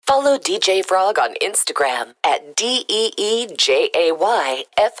Follow DJ Frog on Instagram at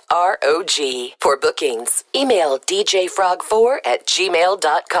DEEJAYFROG. For bookings, email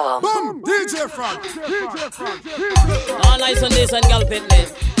djfrog4@gmail.com. Boom! DJ Frog! All nice and this and girl pitney.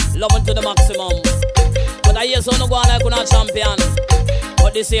 Love it to the maximum. But I hear so no go on like a champion.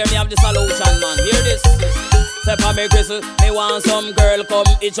 But this year me have the solution, man. Hear this. Step on me grizzle, me want some girl come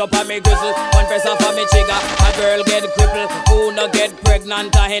itch up on me grizzle. One press off on me trigger, a girl get crippled. Who no get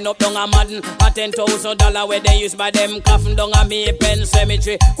pregnant, a hen up down a madden. A $10,000 where they use by them coffin down a me pen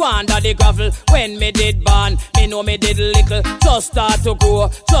cemetery. Go under the gravel, when me did born, me know me did little. Just start to grow,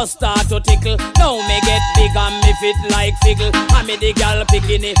 just start to tickle. Now me get big and me fit like figgle. And me the gal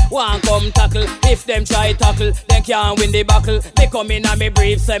picking it, want come tackle. If them try tackle, they can't win the battle. They come in and me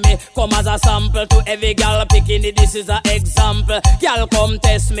brief, say me come as a sample to every gal picking. This is an example. Y'all come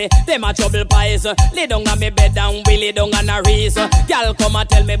test me. Them a trouble pies. Lay down on me bed and we lay down on a reason. Y'all come and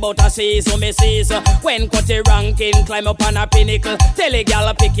tell me about a season, me season. When cut the ranking, climb up on a pinnacle. Tell a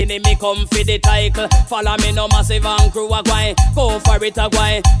gal picking me come for the title. Follow me no massive and crew a guy. Go for it a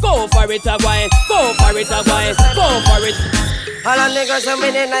guy. Go for it a guy. Go for it a guy. Go for it. All the niggas are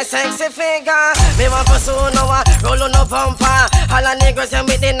with a nice sexy figure. Me want pursue no one, roll on no bumper. All the niggas are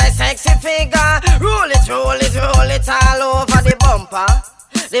with a nice sexy figure. Roll it, roll it, roll it all over the bumper.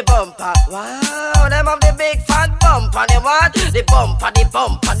 The bumper, wow, them have the big fat bumper. The what? The bumper,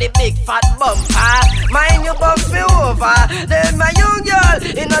 the big fat bumper. Mind you bump me over. Then my young girl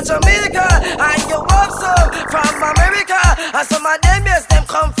in Jamaica. And you up some from America. And some of them, yes, them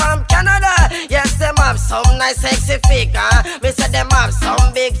come from Canada. Yes, them have some nice sexy figure. Me say them have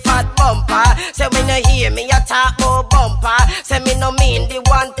some big fat bumper. Say when you hear me, you talk more bumper. Say me no mean the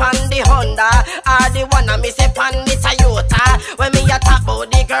one pan the Honda. Or the one I me say pan the Toyota. When me you talk about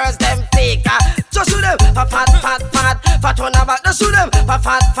the girls them figure. Just shoot them, fat on the back. Just shoot them, fat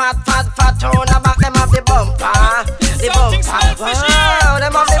on the back. Them have the bumper, the bumper. Wow,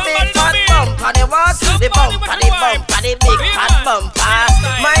 them have the big fat bumper. The what? The bumper, the big fat bumper.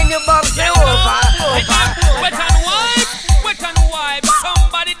 Mind you bump me over. Wet and wipe.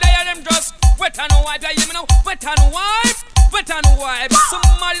 Somebody there them just wet and wipe. You hear me now? Wet and wipe.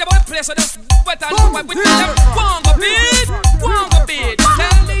 Somebody about the place so just wet and wipe. We tell them one go beat.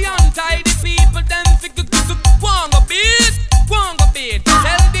 Tell the untidy people them figure one go beat.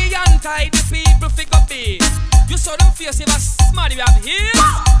 Tell the untidy people figure beat. You saw them face if a smarty we have here.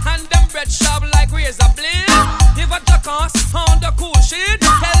 And them bread sharp like razor blade. If a jackass on the cool shit.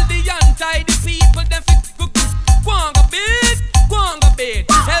 Tell the untidy people them figure one go beat.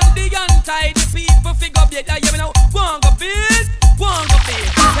 Tell the untidy people figure beat. You hear me now? One go beat. Tell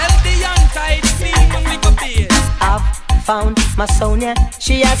the untidy people figure beat. I've found my Sonia,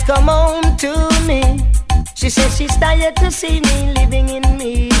 she has come home to me. She says she's tired to see me living in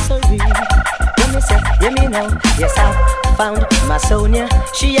misery. When me say, hear me now, yes I've found my Sonia,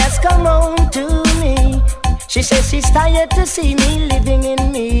 she has come home to me. She says she's tired to see me living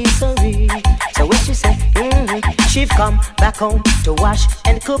in misery. So when she say, she've come back home to wash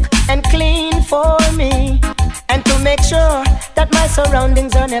and cook and clean for me, and to make sure that my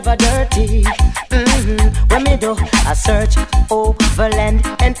surroundings are never dirty. When me do a search over land,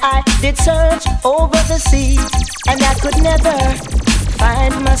 and I did search over the sea, and I could never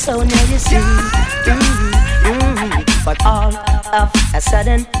find my Sonia, you see. But all of a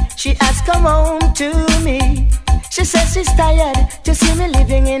sudden, she has come home to me. She says she's tired to see me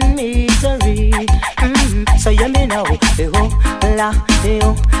living in misery. So you me know, la, be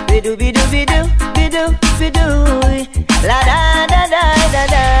do, la da da da da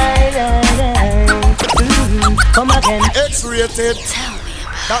da da. Come again. X-rated.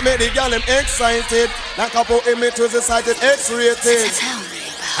 That made the girl them excited. Like a couple images excited. X-rated.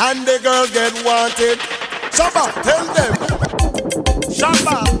 And the girl get wanted. Shabba, tell them.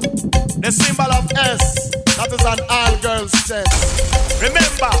 Shabba, the symbol of S. That is an all-girls chest.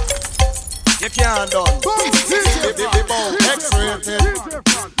 Remember, you can't done. X-rated.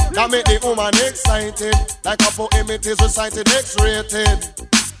 That make the woman excited. Like a couple images recited. X-rated.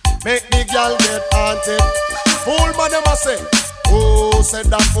 Make the girl get haunted. Fool man them a say, oh, said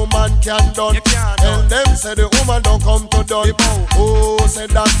that woman can done. Tell them say the woman don't come to done. Oh, said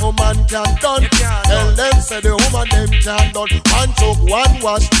that woman can done. Tell them say the woman them can done. One choke, one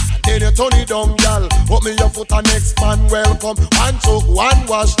wash, then you turn it down, gal. Put me your foot and next man welcome. One choke, one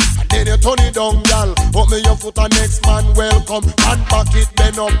wash, then you turn it down, gal. Put me your foot and next man welcome. Man back it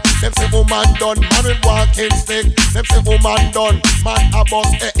bend up. Them say woman done. Man with walking stick. Them say woman done. Man a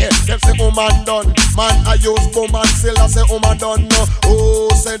bust Them say woman done. Man a use woman still a say woman done no.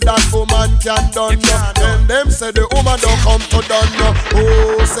 Oh, say that woman can done no. Then them say the woman don't come to done no.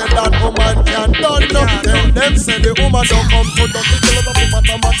 Oh, say the woman don't come to don't think a lot of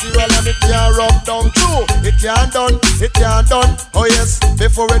matter material and it can't rub down too. It can't done, it can't done. Oh yes,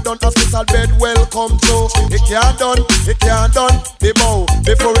 before it done hospital bed welcome to. It can't done, it can't done. The bow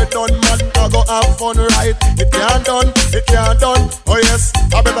before it done man I go have fun right. It can't done, it can't done. Oh yes,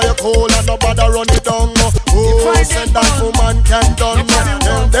 I better you cool and nobody run it down. Oh, said that woman can't done.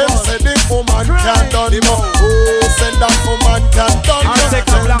 And them said the woman can't done. Oh, said that woman can't done. And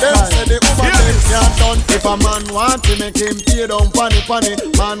them said the woman can't done. If a man want to make him pay down, funny,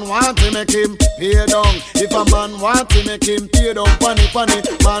 man want to make him pay down. If a man want to make him pay down, funny,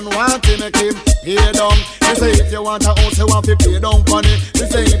 man want to make him pay down. They say if you want a house, you want to pay down, funny. They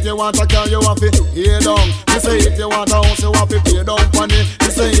say if you want a car, you want to pay down. They say if you want a house, you want to pay down, funny.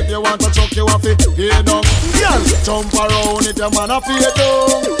 They say if you want a truck, you want to pay down. Yeah, jump around if your man a pay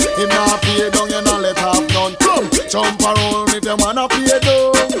down. If not pay down, you not let have none. Jump around if your man a pay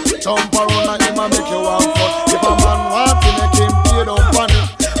down. Jump around like him and make you have fun. If a man want to make him pay down, funny.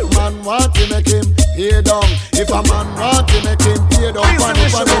 Man want to make him pay down. If a man want to make him pay down, funny.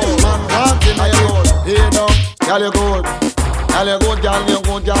 Man want to make him pay down. Girl you good, girl you good, girl you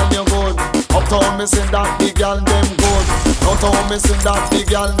good, girl you good. Uptown me sing that big girl them good. Downtown me sing that big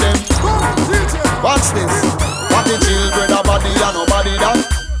girl them. Watch this. What the children a body and nobody that.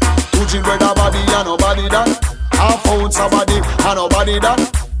 Two children a body and nobody that. Half ounce a body and nobody that.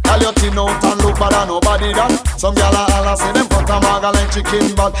 Girl you thin out and look bad and nobody that. Some girl a holla say them put a maga like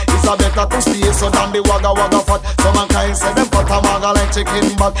chicken bag. It's a better to stay so than the wagga fat. Some a kind say them put a maga like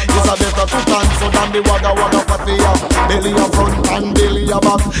chicken bag. It's a better to stand so than the wagga fat. We have belly a front and belly a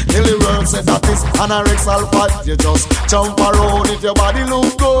back. Till the world say that is anorexal fat. You just jump around if your body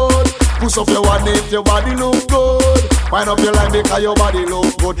look good. Push up your one if your body look good. Wind up your line because your body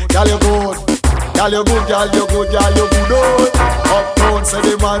look good. Girl you good. Girl you good, girl you good, girl you good oh. Uptown say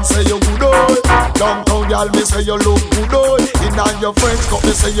the man say you good oh. Downtown girl me say you look good oh. In and your friends come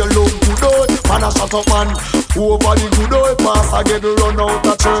me say you look good oh. Man a shut up man, who over the good oh. Pastor get run out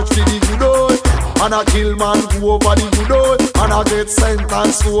of church for the good oh. Man a kill man, who over the good oh. Man a get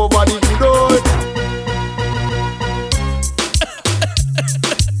sentenced, who over the good oh.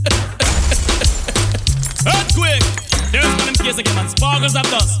 Earthquake! There's one in case again, man. Sparkles of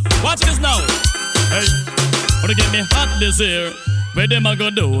dust. Watch this now. Hey, wanna get me hot this year? Where them a go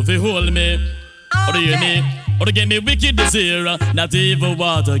do if you hold me? Or do you hear me? Or to get me wicked this year? Not even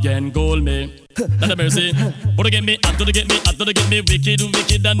water can cool me. Not a mercy. Or to get me hot, to get me hot, to get me wicked.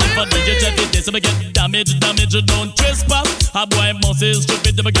 And if I DJ check it, this I get damage, don't trespass. A boy must say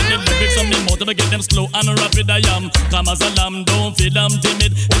stupid, to get the lyrics on me mouth, to get them slow and rapid. I am calm as a lamb, don't feel I'm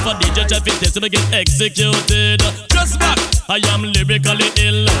timid. If I DJ check it, this I get executed. Just back, I am lyrically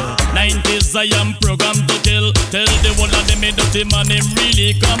ill. 90s, I am programmed to kill. Tell the whole of them, dirty man, him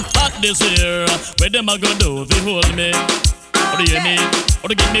really come hot this year. Where them a go do if you hold me? Or do you hear me? Or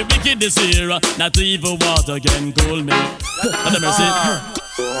to get me wicked this year? Not even water can cool me. Not a mercy.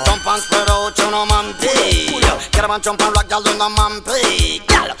 Jump and spread out, you know, man, pee. Get up and jump and rock, y'all, you know, man, pee.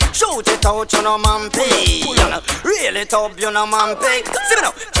 Y'all, shoot it out, you know, man, pee. Really top, you know, man, pee. See me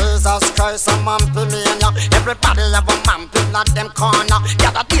now. Jesus Christ, a man, pee, me and ya. Everybody have a man, pee, not them corner.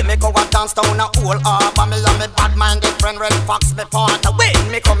 Yeah, that day me go a dance down a whole harbor. Me and me bad-minded friend, Red Fox, me partner. When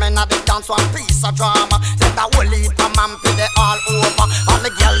me come in at the dance, one piece of drama. Set a whole heap of man, pee, they all over. All the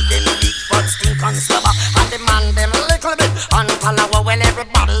girl, them leak, but stink and slobber. And the man, them little bit unfollower. When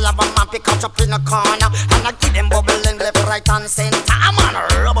everybody have a man pick up in a corner, and I give them bubbling left, right and center. I'm on a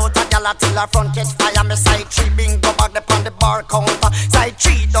robot a gal till her front catch fire. Me side 3 bingo bag up on the bar counter. Side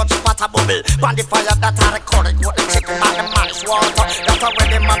 3 Dutch pot a bubble. On the fire that I recorded with the chicken and the man's water. That's how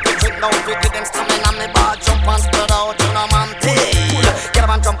the man pick it now. We give them stamina on me bar. Jump and spread out, you know man pay. Get up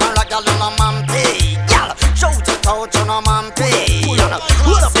and jump and rock, y'all, you know man pay. Y'all, shout it out, you know man pay.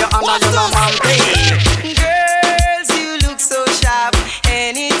 Hold up your hand, you know man pay. Girls, you look so sharp.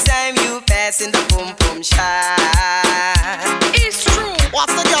 Anytime you pass in the boom boom shot. It's true.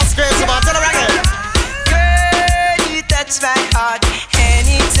 What's the girl's crazy about? Tell her again. Girl, you touch my heart.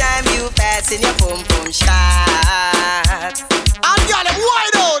 Anytime you pass in your boom boom shot. And girl, I'm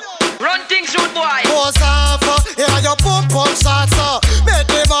wide out. Run things, rude boy.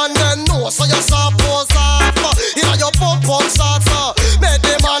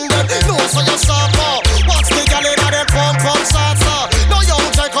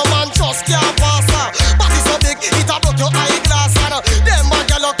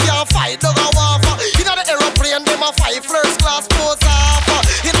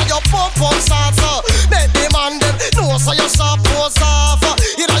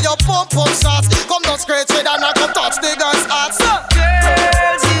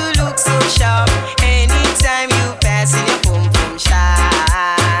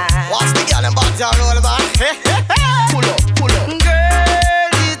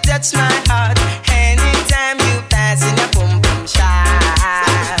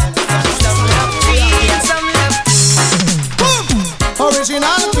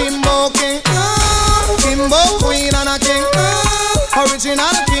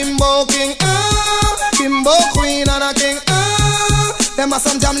 Them a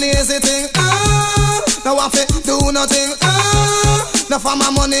some damn lazy thing. No want to do nothing. No for my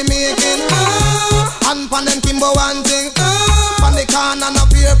money making. And pan them Kimbo one thing. Pan the corner no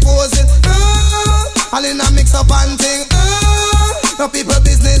peer posing. All in a mix up and thing. No people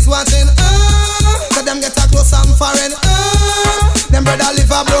business watching. Let them get a close and foreign. Them brother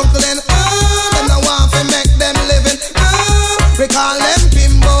live a Brooklyn. Them no want to make them living. We call them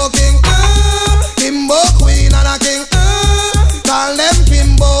Kimbo King. Kimbo Queen and a King. Call them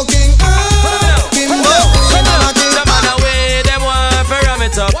Kimbo King. Kimbo Queen and a King. The man away, them want to ram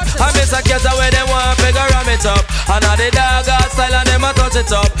it up. I miss a cat away, them want to ram it up. And all the dog got style and them a touch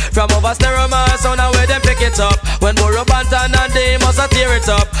it up. From over stereo man sound away, them pick it up. When Burro Bantan and they must a tear it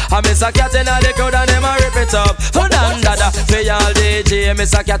up. I miss a cat in all the crowd and them a rip it up. For Dan Dada, for y'all DJ,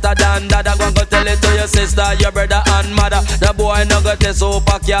 miss a cat a Dan Dada. Go and go tell it to your sister, your brother and mother. The boy no got this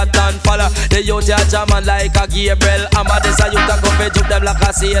super cat and follow. The youth ya jamming like a Gabriel Amma. This a youth a come fi juke them like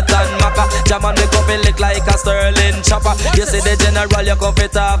a Satan Maka. Jamming me come fi lick like a Sterling chopper. You see the general, you come fi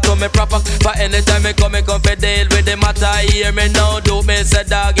talk to me proper. For anytime me come fi deal with the matter. Hear me now, do me say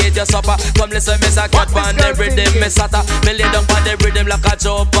dog eat your supper. Come listen, miss a cat band every day. Me sata, me lay down on the rhythm like a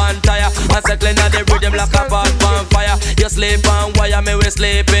jump and tire. And circling on the rhythm like a pot on fire. You sleep on wire, me we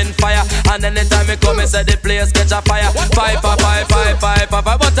sleep in fire. And anytime me come, me say the place catch a fire. Five.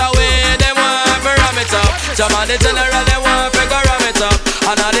 But away, them want to ram it up. Jam on the general, they want to ram it up.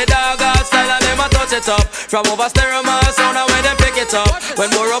 And all the dog got style and them a touch it up. From over stereo man sound and when them pick it up. When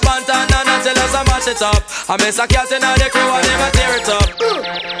Burro Bantan and until us a mash it up. I miss a cat in all the crew and them a tear it up.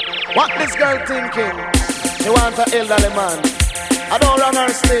 What this girl thinking? She wants an elderly man. I don't run her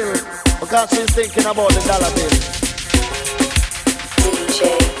still because she's thinking about the dollar bill.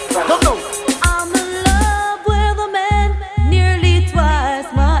 DJ Frog. No. I'm in love with a man nearly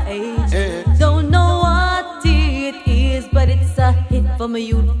twice my age. Don't know what it is, but it's a hit for my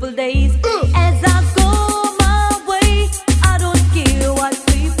youthful days. As I go my way, I don't care what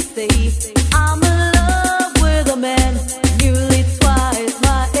people say. I'm in love with a man nearly twice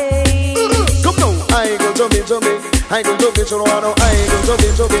my age. Come now, I go jumping. I go jumping, she don't want no. I go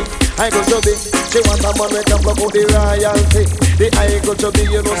jumping. I go jumping. She want a man who can block out the royalty. The I go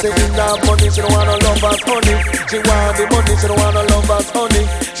jumping, you know, say in that money. She don't want no lovers honey. She want the money, she don't want no lovers honey.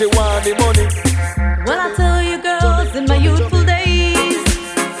 She want the money. Well, I tell you girls, in my youthful days,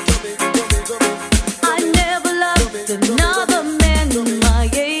 I never loved another man my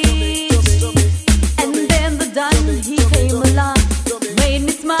age. And then the diamond, he came along, made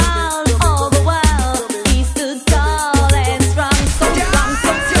me smile all the while. He stood tall and strong, so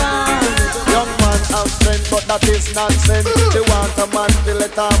strong. Young man have strength, but that is nonsense. She want a man to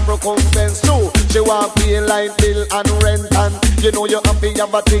let her recompense too. She want pay light bill and rent, and you know you happy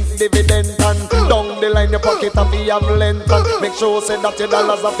have a think dividend, and down the line your pocket happy have length, and make sure say that your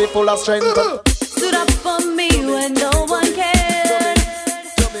dollars are full of strength. Stood up for me when no one cared.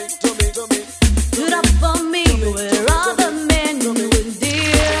 Stood up for me where other men wouldn't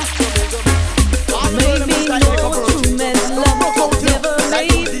dare. Made me know true men's love. Never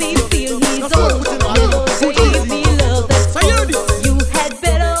made me feel his own. Never gave me love that's full. You had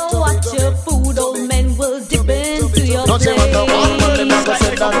better watch your food. Old men will dip into your Don't you want to walk plate. on the back and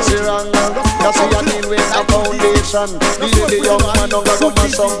say that she wrong? Cause she a deal with a foundation. The young man don't go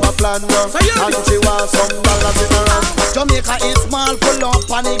mash up a plan. And she want some dollars in her hand. Jamaica is small, full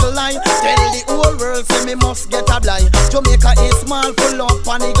up an eagle eye. Tell the whole world, say me must get a blind. Jamaica is small, full up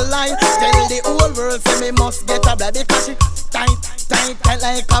an eagle eye. Tell the whole world, say me must get a blind. Because she tight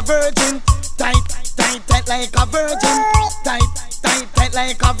like a virgin. Tight like a virgin. Tight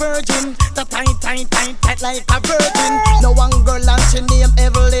like a virgin. The tight like a virgin. No one girl and she name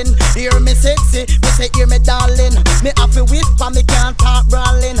Evelyn. Hear me sexy, me say hear me darling. Me have to whisper, me can't talk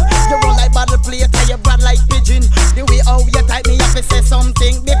brawling. You roll like battle plate and you brand like pigeon. The way how you type me have to say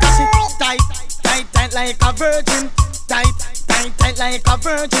something. Because she tight like a virgin. Tight like a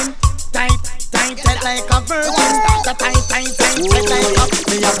virgin. Tight like a virgin. The tight like a.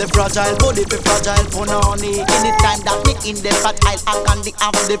 Me have the fragile body, the fragile punani. Anytime that me in the fat I'll agony.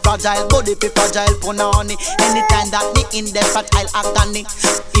 Have the fragile body, the fragile punani. Anytime that me in the fat I'll agony.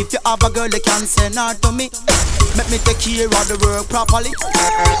 If you have a girl, you can send her to me. Make me take care of the work properly.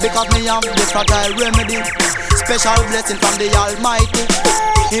 Because me have the fragile remedy. Special blessing from the Almighty.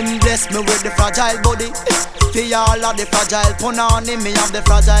 Him bless me with the fragile body. For all of the fragile punani. Me have the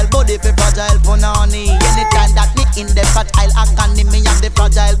fragile body for fragile punani. Anytime that me in the fragile agony. Me have the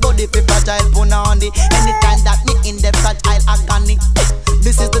fragile body for fragile punani. Anytime that me in the fragile agony.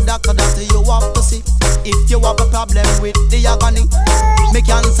 This is the doctor that you have to see. if you have a problem with the agony, me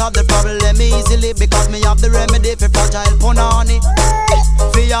can solve the problem easily because me have the remedy for fragile punani.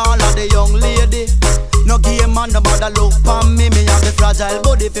 For all of the young lady, no game man, no bother look pon me. Me have the fragile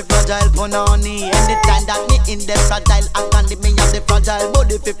body for fragile punani. Anytime that me in the fragile agony, me have the fragile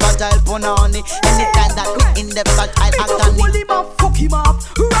body for fragile punani. Anytime that me in the fragile agony. Hold him up, fuck him up.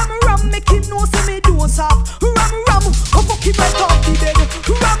 Ram, make him know say me don't stop. Ram, oh fuck him right off the bed.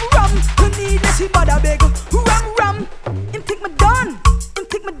 Ram, you need less he bother beg. Ram, him think me done.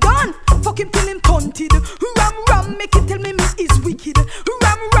 Fuck him till him taunted. Ram, make him tell me is wicked.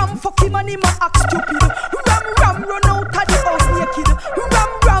 Ram, fuck him and him a act stupid. Ram, run out of the house naked.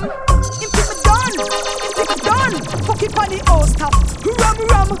 Ram, him think me done. Fuck him on the house top.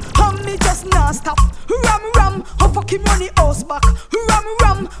 Ram, and me just not stop. Ram, oh fuck him on the house back.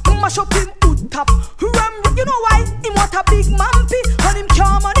 Ram, mash up him hood top. Ram, you know why? Him want a big mampy and him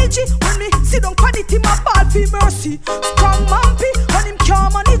can't manage it. When me sit down pan it, him a ball for mercy. Strong mampy and him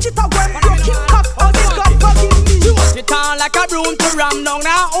can't manage it. I want broke him cock and him God forgive me. You want it on like a broom to ram down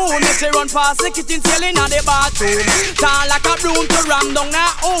now. Oh, make you run past the kitchen ceiling and the bathroom. Turn like a broom to ram down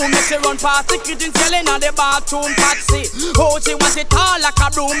now. Oh, make you run past the kitchen ceiling and the bathroom. Patsy. Oh, she wants it all like a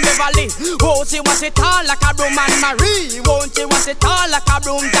broom Beverly. Oh, she wants it all like a broom Anne Marie. Won't she wants it all like a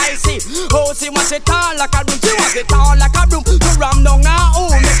broom Dicey. Oh, she wants it all like a broom. She wants it all like a broom to ram down now. Oh,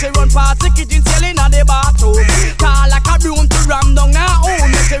 make you run past the kitchen ceiling and the bathroom. Turn like a broom to ram down now. Oh,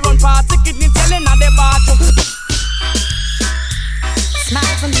 make you run past the kitchen ceiling and the bathroom.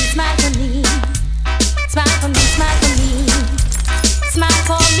 Smile for me, smile for me. Smile for me, smile for me. Smile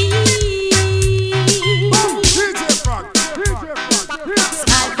for me.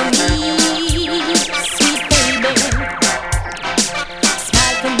 Smile for me, sweet baby.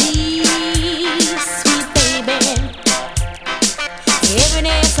 Smile for me, sweet baby. Every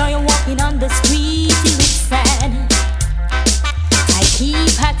day I saw you walking on the street, you look sad. I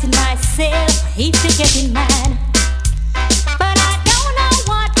keep asking myself if you're getting mad. But I don't know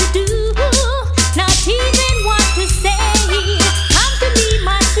what to do, not even what to say. Come to me,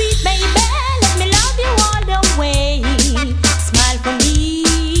 my sweet baby, let me love you all the way. Smile for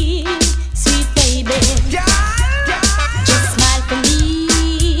me, sweet baby. Just smile for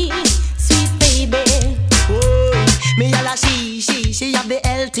me, sweet baby. Oh, me a la she have the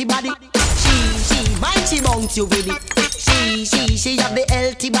healthy body. She, mighty bounce you with it. She have the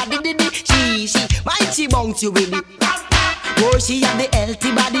healthy body. She, mighty bounce you with it. Oh, she have the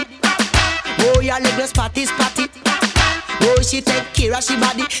healthy body. Oh, your leg no spotty. Oh, she take care of she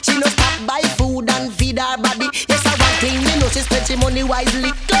body. She no stop buy food and feed her body. Yes, I one thing you know, she spend she money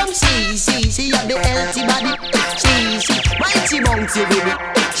wisely. Come, she have the healthy body. She, mighty bounce you with it.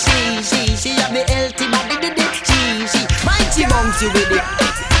 She have the healthy body. She, mighty bounce you with it.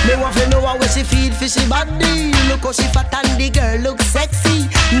 Me want to know how she feed fishy body. Look how she fat and the girl look sexy.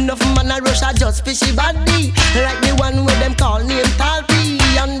 Enough man a rush a just fishy body. Like the one where them call name Talpi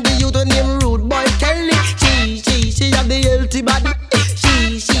and the youth name Rude Boy Kelly. She have the healthy body.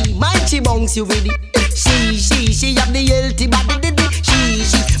 She mighty bounce you with it. She have the healthy body. She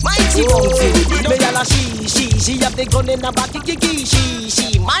mighty bounce you with it. Me a la she have the gun in her back.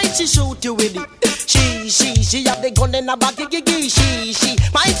 She mighty shoot you with it. She have the gun in her back. She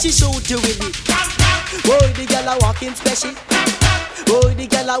mighty shoot you with it. Oh, the girl a walking special. Oh, the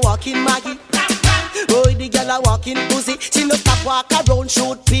girl a walking Maggie. Oh, the girl a walking pussy. She no stop walk around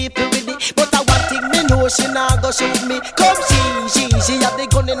shoot people with it. But I one thing me know she not go shoot me. Come she have the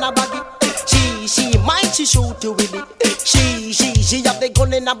gun in her baggy. She mighty shoot you with it. She have the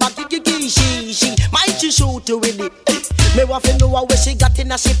gun in her baggy. She mighty shoot you with it. Me want to know where she got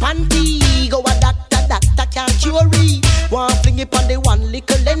in a she panty. Go a doctor can't cure it. Want fling it on the one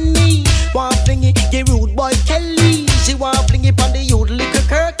little Lenny. Want fling it the Rude Boy Kelly. She want fling it on the youth little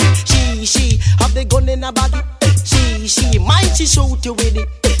Kirky. She have the gun in her body. She mighty shoot you with it.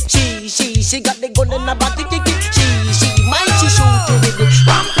 She got the gun in her body. She mighty shoot you with it.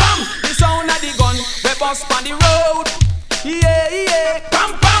 Pam pam, the sound of the gun we bust on the road. Yeah.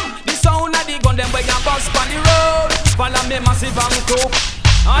 Pam pam, the sound of the gun them we can bust on the road. Follow me massive and coke.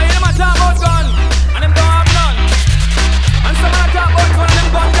 I hear them a talk about gun and them don't have none. And some a talk about gun and them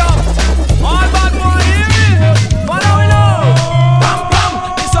gun down. All bad boy hear me. Follow me now. Pam pam,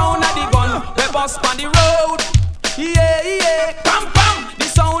 the sound of the gun we bust on the road. Yeah. Pam pam, the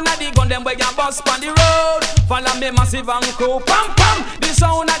sound of the gun them we can bust on the road. Follow me massive and coke. Pam pam, the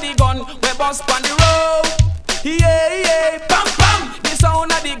sound of the gun we bust on the road. Yeah. Pam pam, the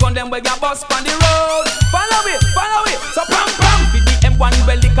sound of the gun them we can bust on the road. Follow it. So pam pam, with the M1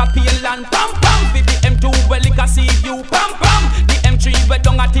 well lick a pale and pam pam, with the M2 well lick a sea view. Pam pam, the M3 well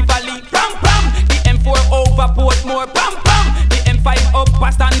down at Tivoli. Pam pam, the M4 it more. Pam pam. The M5 up a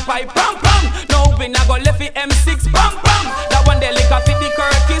standpipe. Pam pam. Now we na go left the M6. Pam pam. That one they lick off the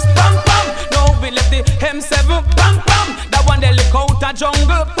Curtis. Pam pam. Now we left the M7. Pam pam. That one they lick out a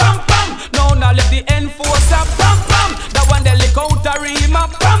jungle. Pam pam. Now left the Enforcer. Pam pam. That one they lick out a Rima.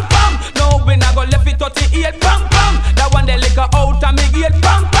 Pam pam. Now we na go left the 38. Pam pam. That one they lick out a Miguel.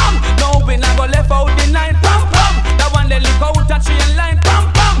 Pam pam. Now we na go left out the 9. Pam pam. That one they lick out a train line. Pam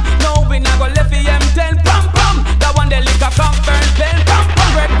pam. Now we na go left the M10. Pam pam. That one they lick a Conquer Bell. Pam pam.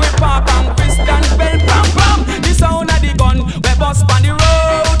 Red with Park and Christian Bell. Pam pam. The sound of the gun we bust on the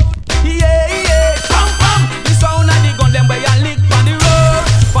road. Yeah yeah. Pam pam. The sound of the gun them where you lick on the road.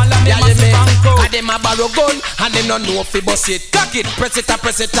 Follow me massive and cold. And them a borrow gun, and them no know if he bust it. Cock it, press it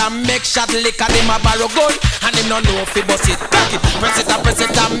and make shot lick. And them a borrow gun, and them no know if he bust it. Cock it, press it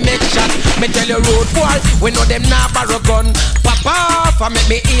and make shot. Me tell you road boy, we know them nah borrow gun. Papa, for make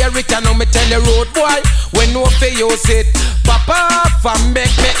me hear it, and now me tell you road boy, we know if he use it. Papa, for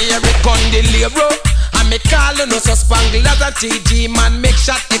make me hear it, gun the labor. And me call you no so spangle as a TG man. Make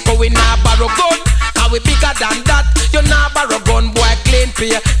shot if we nah borrow gun. Cause we bigger than that. You nah borrow gun, boy clean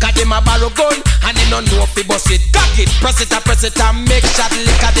pay. Cause them a borrow gun, and them no know if he bust it. Cock it, press it and make shot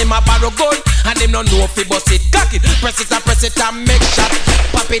lick. Cause them a borrow gun, and them no know if he bust it. Cock it, press it and make shot.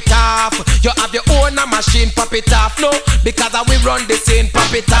 Pop it off. You have your own machine, pop it off. No, because we run the scene. Pop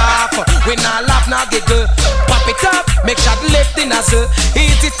it off. We nah laugh, nah giggle. Pop it up, make shot left in us.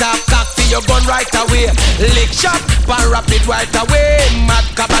 Eat it up, cock for your gun right away. Lick shot, pan rapid right away. Mad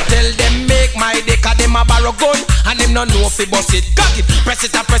Cabba tell them make my day. Cause them a borrow gun, and them no know if he bust it. Cock it, press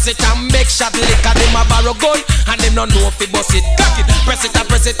it and make shot lick. Cause them a borrow gun, and them no know if he bust it. Cock it, press it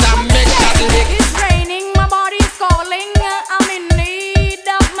and make shot lick. It's raining, my body's calling. I'm in need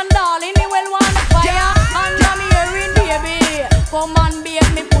of my darling. He will want a fire, and I'm hearing baby. Come on, babe,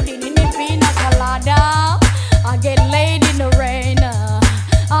 me put it in the pina colada. I get laid in the rain,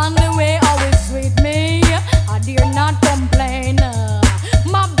 and the way always sweet me. I dare not complain.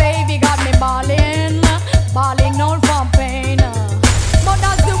 My baby got me balling out from pain. But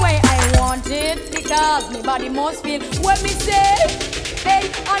that's the way I want it, because my body must feel when me say,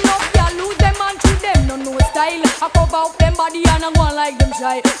 hey, I know you lose them and to them no style. I cover up them body and I go like them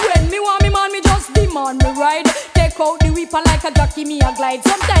shy. When me want me man, me just demand me ride. Take out the whipper like a jockey, me a glide.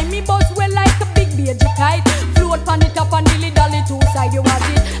 Sometimes me bust well like a big baby kite. Float pan it up and dilly dally two side. You want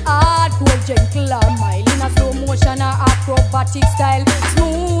it hardcore, gentle or mild, in a slow motion or acrobatic style.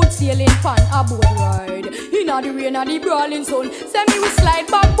 Smooth sailing pan a boat ride. Inna the rain and the brawling sun. Send me with slide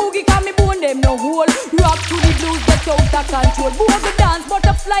back boogie, cause me bone them no hole. Rock to the blues, get out of control. Boogie dance,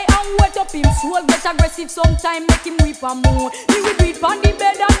 butterfly and wet up him soul. Get aggressive sometime, make him weep and moan. He will beat on the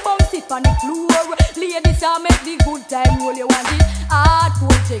bed and bounce it on the floor. Ladies, I make the good time roll. You want it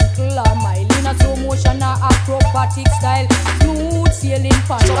hardcore, gentle or mild, in a slow motion or acrobatic style. Smooth sailing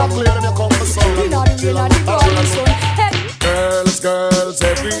pan a boat. Inna the rain and the brawling sun. Hey. Girls,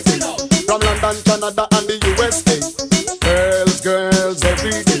 every day. From London, Canada and the USA. Girls,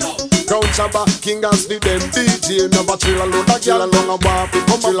 every day. Crown Shabba, King as the them DJ. Never chill alone, that girl along a waffy.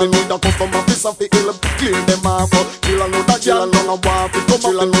 Come up, they need a customer, piece of the ill. Clear them off. Chill alone, that girl along a waffy. Come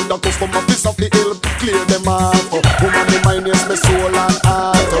up, they need a customer, piece of the ill. Clear them off. Woman, the mind is my soul and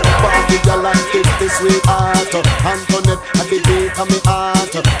heart. Party girl and take this way out. Antoinette, at the beat of me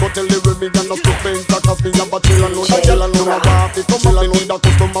heart. But tell the women, you're not to paint. Cause me have a chill alone, that girl along a waffy. Come up, they need a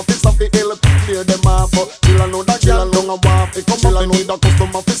customer, piece of the ill. Clear them off. Chill alone, that girl along a waffy. Come up, they need a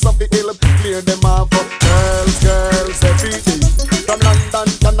customer, piece of the ill. Clear them off. Girls, every day. From London,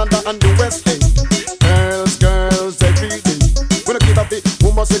 Canada and the West End. Girls, every day. When I get up it,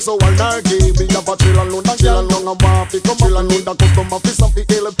 homosexual nargy. We have a chill alone, that girl along a waffy. Come on, need a customer, piece of the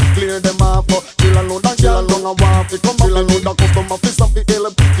ill. Clear them off. Chill alone, that girl along a waffy. Come on, need a customer, piece of the ill.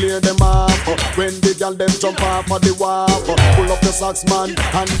 Clear them off. When the girl them jump off of the wharf, pull up the socks man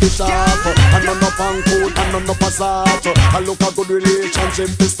and the sharp. And none up on coat and none up a salt. I look a good relationship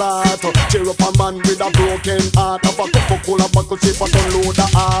to start. Cheer up a man with a broken heart. Have a Coca-Cola buckle chip and unload the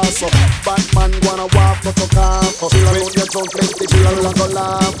ass. Batman wanna walk but to camp. Chill alone your drunk plenty, chill alone go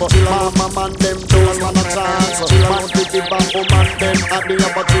laugh. Mama man them don't want a chance. Man with the bamboo man them at the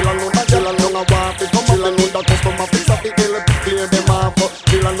upper. Chill alone that chill alone a walk. Come on alone that customer fix up the hill. Clear them off.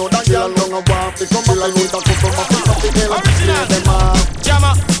 Chill alone that chill alone a walk. Come on alone that customer fix up the hill. Clear them off.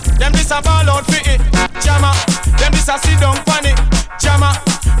 Jammer, them this a ball out for it. Jammer, them this a sit down funny. Jammer,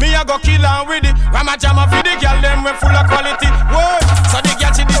 me a go kill and with it. Rama jammer for the girl them we full of quality. Whoa, so the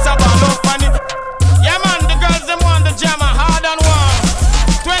girl she this a ball out funny. Yeah man, the girls them want the jammer hard and warm.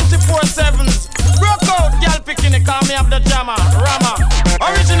 24/7s. Broke out, girl picking it, call me up the jammer. Rama,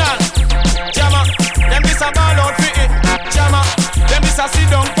 original. Jammer, them this a ball out.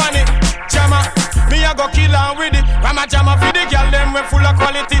 kill her with it. Rama Jama for the girl them we full of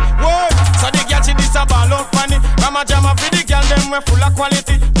quality. Whoa, so the girl she this a ball out funny. Rama Jama for the girl them we full of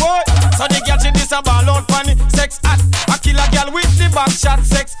quality. Whoa, so the girl she this a ball out funny. Sex act, I kill a girl with the back shot.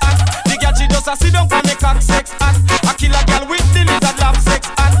 Sex act, the girl she just a sit down for me cock. Sex act, I kill a girl with the lizard lap. Sex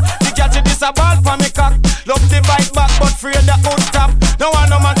act, the girl she this a ball for me cock. Love the bike back but afraid the out top. No one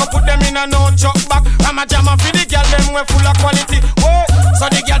no man can put them in a no chuck back. Rama Jama for the girl them we full of quality. Whoa, so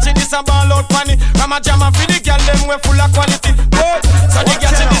the girl she this a ball out funny. Rama Jama for the girl them we full of quality. Whoa, so the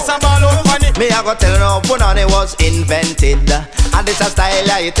girl she this a ball out funny. Me I go tell you now, Punani was invented, and this a style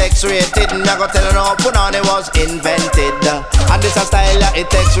yeah, it X-rated. Me I go tell you now, Punani was invented, and this a style yeah,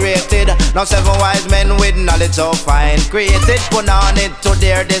 it X-rated. Now 7 wise men with knowledge so fine created Punani to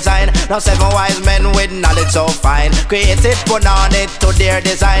their design. Now 7 wise men with knowledge so fine created Punani to their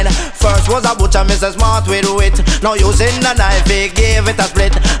design. First was a butcher, Mr. Smart with wit. Now using a knife, he gave it a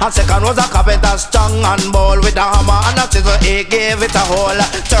split. And second was a carpenter, strong and bold with a hammer and a chisel, he gave it a hole.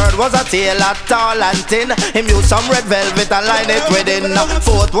 Third was a tailor, tall and thin. Him used some red velvet and line it within.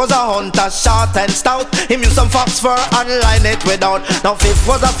 Fourth was a hunter, short and stout. Him used some fox fur and line it without. Now fifth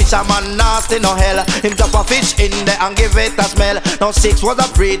was a fisherman, nasty no hell. Him drop a fish in there and give it a smell. Now sixth was a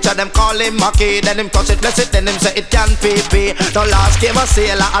preacher, them call him Mackie. Then him touch it, bless it, then him say it can pee. Now last came a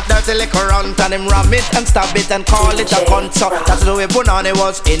sailor, a dirty liquor runt, and him ram it and stab it and call it a cunt. So that's the way Punani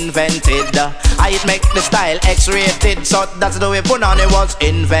was invented. I it make the style X-rated. So that's the way Punani was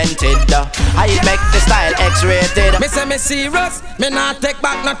invented. I it make the style X-rated. Me say me serious, me not take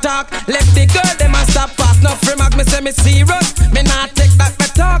back no talk. Left the girl, them a stop fast. No free mark, me say me serious, me not take back my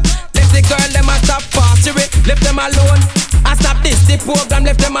talk. Left the girl, them a stop fast. You left them alone. I stop this, the program,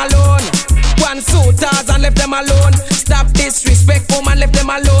 left them alone. One suitors and left them alone. Stop disrespect, woman, left them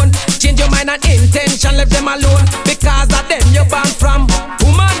alone. Change your mind and intention, left them alone. Because of them you born from.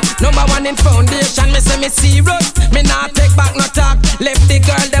 Woman, number one in foundation. Me say me serious, me not take back no talk. Left the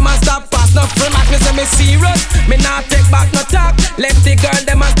girl, them a stop fast. No free mark, me say me serious, me not take back no talk. Left the girl,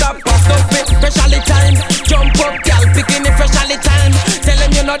 them a stop fast. No fit, freshly time. Jump up, girl, picking it freshly time. Tell them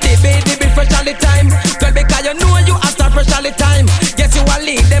you know the baby be freshly time. Girl, because you know you a start freshly time. Guess you a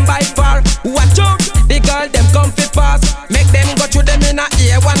lead them by far. Watch out, the girl them come fi fast. Make them go through them in a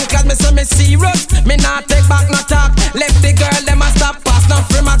ear one class. Me say me serious, me not take back no talk. Left the girl them a stop fast. No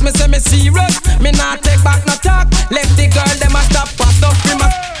free mark, me say me serious, me not take back no talk. Left the girl them a stop fast. No free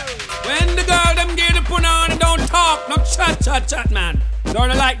mark. When the girl them give the Punani, don't talk, no chat, man. Don't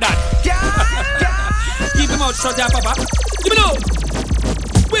like that. Keep them out, shut up, papa. Give me no.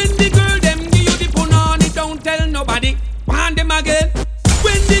 When the girl them give you the Punani, don't tell nobody. Pan them again.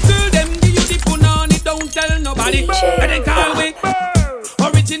 When the girl them give you the Punani, don't tell nobody. And then call we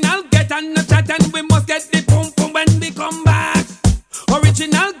original, get and no chat, and we must get the pum pum when we come back.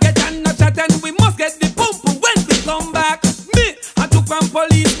 Original, get and no chat, and we must get the pum pum when we come back. Me, I took one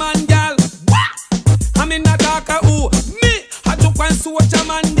policeman, gal. I'm in a darker who. Me, I took one soldier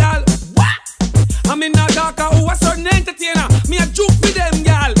man, gal. I'm in a darker who a certain entertainer. Me a juke with them,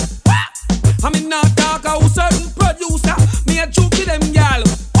 gal. I'm in a darker who certain producer. Me a juke with them, gal.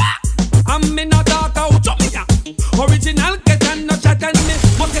 I'm in a darker who jump me, ya. Original, get and no chat, and me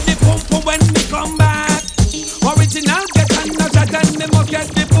must get the pum pum when we come back. Original, get and no chat, and me must get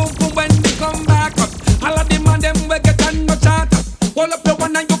the pum pum when we come back. All of them and them we get and no chat. Hold up your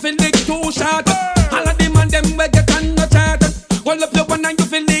one and you feel lick too short. All of them and them we get and no chat. Hold up your one and you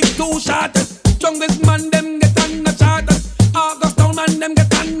feel lick too short. Youngest man them get and no chat. August town man them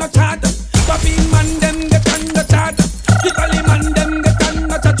get and no chat. Bobby man them get and no chat. Italy man them get and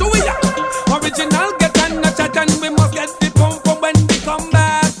no chat. Original get and no chat, and we must get the pump up when we come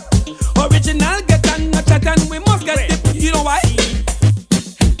back. Original get and no chat, and we must get the. You know why?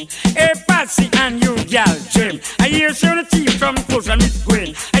 Hey Patsy and you gal Jim, I hear she on the team from Coast and Miss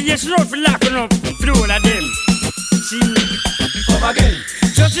Gwen. I hear she not for locking up through all of them. See, come again.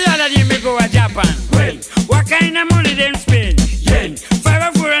 So see all of them may go to Japan. When? What kind of money them spend? Yen.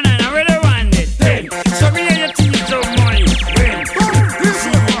 5 or 4 and 9, where they want it? 10. So me hear your teeth some money. When?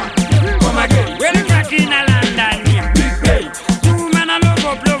 See, come again. when the crack in a London name. Big Bay. 2 men a love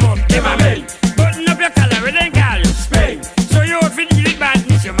up, Them a men. button up your collar, where they call you? Spain. So you out for deal with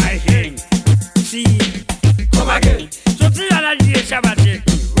badness, you my hang. See, Come again. so see all of the Shabbat take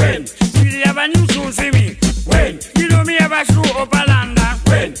me. When? See they have a new soon for me. When? You know me have a show up a London.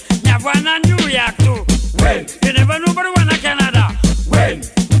 When? Me have one in New York too. When? You never know but one in Canada. When?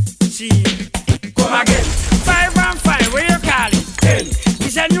 See, Come again. 5 and 5, where you call it? 10.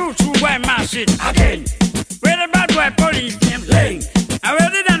 It's a new true boy machine. Again. Where the bad boy police names? Lane. And where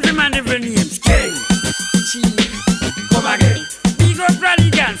the dance man different names? King. See, Come again. big up Raleigh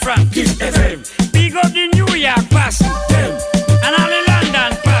Gan from Kiss FM. big up the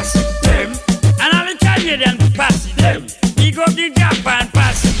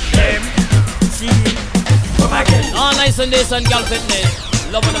Sundays and Gal Fitness.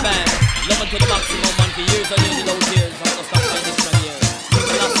 Love on the band, love to the maximum, man. For years and years without tears. I'm gonna stop playing this from here.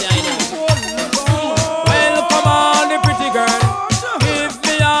 That's the I know. Well, come on, the pretty girl. Give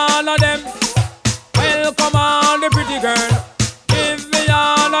me all of them. Well, come on, the pretty girl. Give me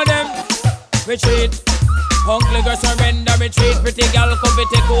all of them. Retreat. Hungry girl surrender, retreat. Pretty girl come to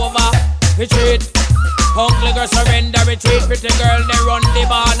take over. Retreat. Hungry girl surrender, retreat. Pretty girl, they run the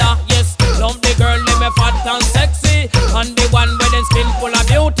border. Yes, love the girl, they me fat and sexy. And the one with them skin full of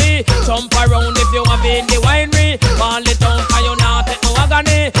beauty. Jump around if you have in the winery. Ball it down, cause you not take no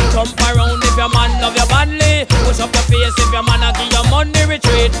agony. Jump around if your man love you badly. Push up your face if your man a give you money.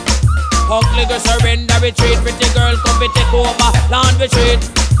 Retreat. Hungry girl surrender, retreat. Pretty girl come to take over. Land retreat.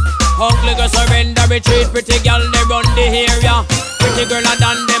 Hungry girl surrender, retreat. Pretty girl, they run the area. Pretty girl a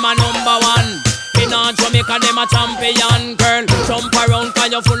done them a number one. In Jamaica, them a champion. Girl, jump around cause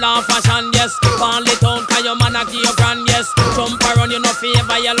you full of fashion, yes. Ball it out cause your man a give you grand, yes. Jump around, you no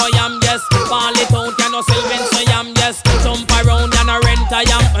favor yellow yam, yes. Ball it out, you no Sylvan so yam, yes. Jump around, you no rent a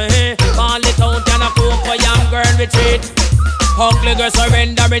yam, Ball it out, you no cocoa yam. Girl, retreat. Hungry girl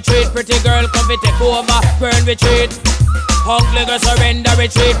surrender, retreat. Pretty girl come to take over. Girl, retreat. Hungry girl surrender,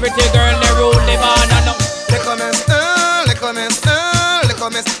 retreat. Pretty girl, they rule the banana now.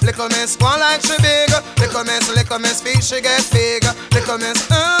 Little miss, go like she big. Little miss, feel she get big. Little miss,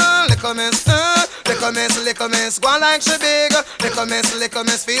 go like she big. Little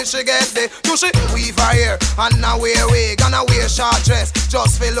miss, feel she get big. You she weave her hair and now wear wig and I wear short dress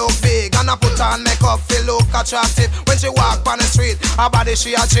just feel look big and I put on makeup feel look attractive. When she walk on the street, her body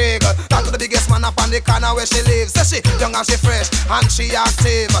she a jiggle. Talk to the biggest man up on the corner where she lives. Say she young and she fresh and she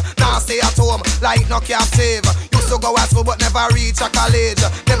active. Now stay at home like no captive. Used to go at school but never reach a college.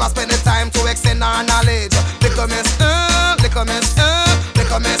 Never spend the time to extend her knowledge. Little miss,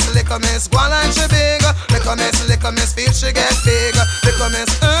 go like she big. Little miss, feel she get big. Little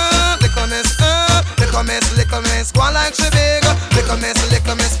miss, go like she big. Little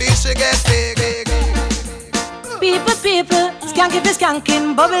miss, feel she get big. People, skank if you're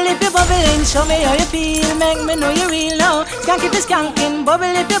skanking, bubble if you're bubbling. Show me how you feel, make me know you real now. Skank if you're skanking, bubble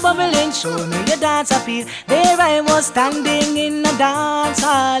if you're bubbling. Show me your dance appeal. There I was standing in a dance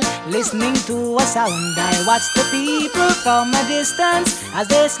hall, listening to a sound. I watched the people from a distance as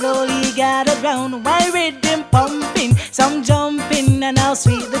they slowly gathered round while rhythm pumping, some jumping, and how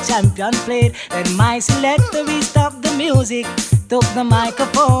sweet the champion played. Then my selector stopped the music, took the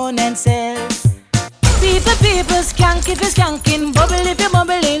microphone and said, People, skank if you're skanking, bubble if you're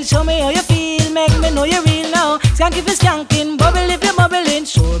bubbling. Show me how you feel, make me know you're real now. Skank if you're skanking, bubble if you're bubbling.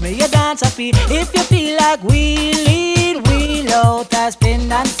 Show me your dance appeal. If you feel like wheel out, I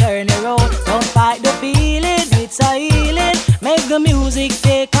spin and turn it round. Don't fight the feeling, it's a healing. Make the music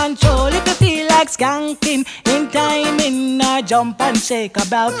take control. If you feel like skanking, in timing, or jump and shake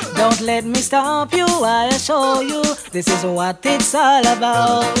about. Don't let me stop you, I'll show you. This is what it's all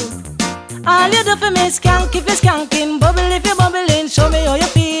about. All you do for me is skank if you're skanking, bubble if you're bubbling. Show me how you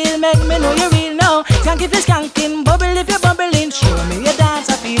feel, make me know you're real now. Skank if you're skanking, bubble if you're bubbling. Show me your dance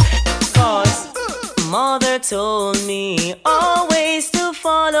appeal. Cause mother told me always to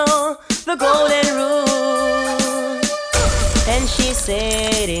follow the golden rule. And she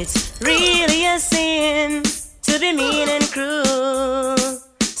said it's really a sin to be mean and cruel.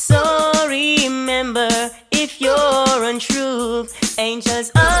 So remember, if you're untrue,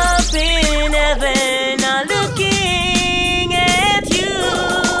 angels up in heaven are looking at you.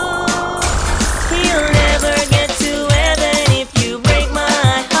 You'll never get to heaven if you break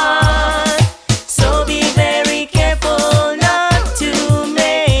my heart. So be very careful not to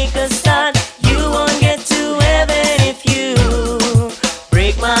make a start. You won't get to heaven if you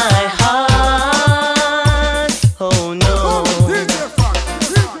break my heart. Oh no.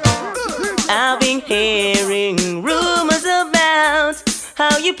 I've been hearing rumors about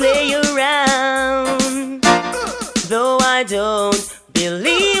how you play around. Though I don't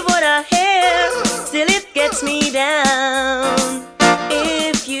believe what I hear, still it gets me down.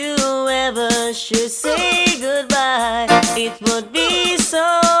 If you ever should say goodbye, it would be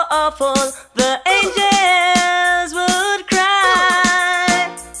so awful, the angels would cry.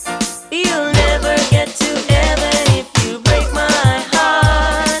 You'll never get to heaven if you break my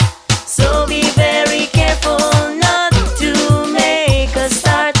heart. So be very careful not to make a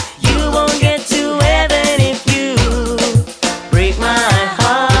start. You won't get to heaven if you break my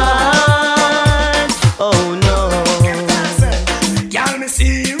heart. Oh no. Girl, me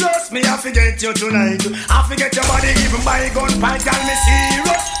serious, me have to get you tonight. I forget your body even by gunpoint. Girl, me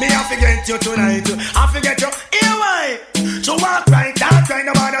serious, me have to get you tonight. I forget you, here why? So walk right, talk right,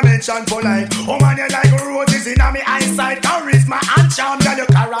 nobody mention for life. Oh man, you like roses in my eyes. inside charisma and charm, girl, your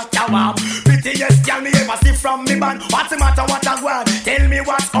character warm. Prettiest girl me ever see from me band. What's the matter, what I want? Tell me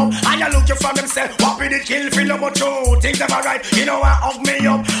what's up. And you look you from themself. What be the kill, feel no more true. Things never right, you know I hug me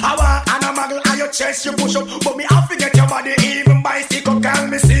up. I want and a muggle and your chest you push up. But me I forget your body even by stick up. Girl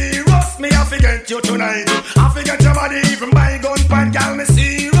me serious, me I forget you tonight. I forget your body even by gun pan. Girl me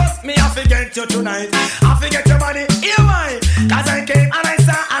serious, me I forget you tonight. I forget your body, hear why? Cause I came and I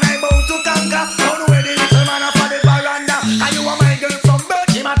saw and I bound to conquer. Don't where the little man up for the veranda. And you are my girl from birth,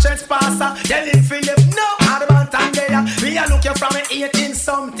 him a trespasser. Tell him Philip, no, I'm about and there. We are looking from 18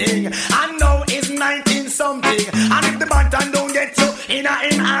 something. And now it's 19 something. And if the bantan don't get you in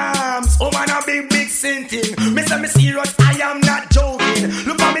arms, oh man a big sin thing. Me say me serious, I am not joking.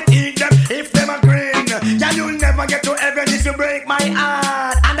 Look at me teeth them, if them a grin. Yeah, you'll never get to heaven if you break my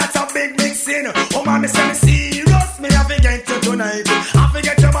heart. And that's a big sin. Oh man, me say me serious, me I forget you tonight. I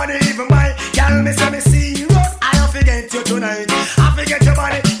forget your body even by. Girl, me say me serious, I forget you tonight. I forget your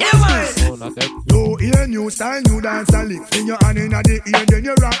body, yeah man. You hear new style, new dance and lick. In your hand in the ear, then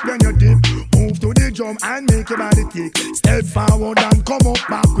you rock, then you dip. Move to the drum and make your body kick. Step forward and come up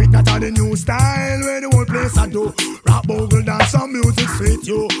back quick. That's how the new style where the whole place I do. Rap, bogle, dance, some music sweet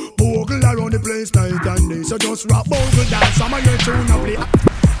you. Bogle around the place night and day. So just rap, bogle, dance, some of your tune and play.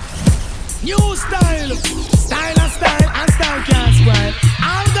 New style, style and style and style can't spoil.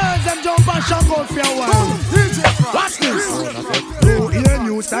 All girls them jump and shock out for a while. Watch this. You hear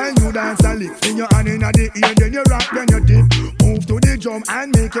new style, new dance and lick. In your hand in the ear, then you rock, then you dip. Move to the drum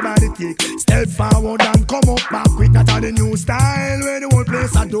and make your body kick. Step forward and come up back quick. That's how the new style where the whole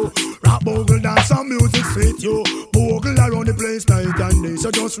place I do. Rap, bogle, dance, some music sweet you. Bogle around the place night and day.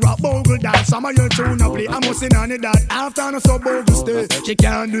 So just rap, bogle, dance, some of your tune and play. I must in on it that after no so bogle stay. She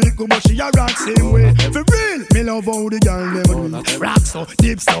can't do it good but she a rock same way. For real, me love how the girl never do. Rock so,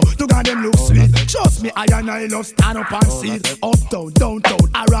 deep so, to God them look sweet. Trust me, I and I love stand up and sit. Uptown, downtown,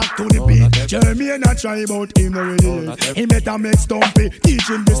 I rock to the beat. Jeremy and I try about him already. He better make stumpy, teach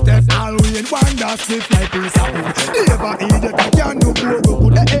him the step. All we in one that's stiff like piece of wood. Never idiot, I can't do good.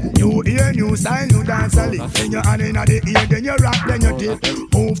 New ear, new style, new dance a lick. In your hand in the ear, then you rock, then you dip.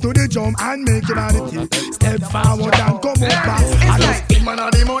 Move to the drum and make your body tick. Step forward and come up back. I love big man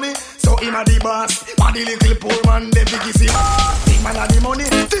of the money. So him a the boss, but the little poor man them big is him. Big man a the money,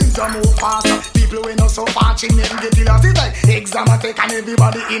 things are move fast. People we know so fast, him them get the last. It's like exam a take and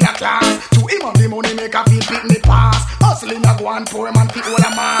everybody in a class. To him of the money make a feel pick me pass. Hustling a go and poor man pick all a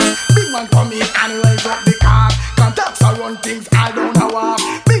mass. Big man come in and rise up the car. Contacts are run things I don't know of.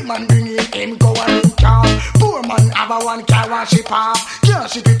 Big man bring in him go and him car. Poor man have a one car and ship off. Can't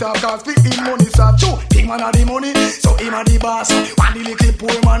ship it off cause fit him money so true. Big man a the money, so him a the boss. One the little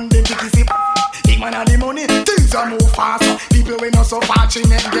poor man them big man a the money, things are move fast. People we know so fast, she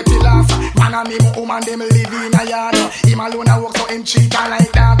never get the last. Man and him woman, them live in a yard. Him alone a work so him cheat and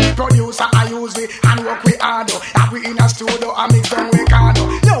like that. Producer I use we and work we hard. Have we in a studio and mix them with card.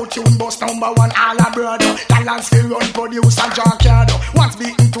 Yo tune boss number one all a brother. Talents still run producer junkyard. Once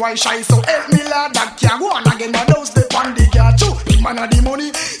beaten twice shy, so help me lad. That can't go on again, but those step on the yard too. Big man a the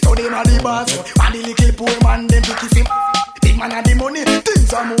money, so them a the boss. And the little poor man, them to kiss him. Big man a the money,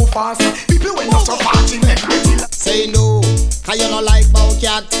 things are move fast. People when you're so party, make me feel. Say no, cause you no like bow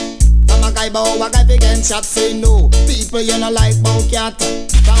cat. From a guy bow, a guy big and shot. Say no, people you no like bow cat.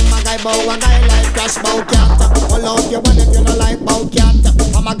 From a guy bow, a guy like crash bow cat. All out your one if you no like bow cat.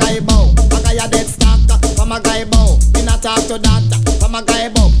 From a guy bow, a guy a dead stock. From a guy bow, me not talk to that. From a guy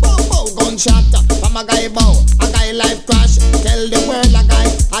bow, bow bow gunshot. From a guy bow, a guy life crash. Tell the world a guy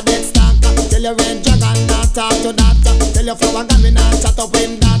a dead stock. Tell your red dragon not talk to that. Tell your flower gun me not chat up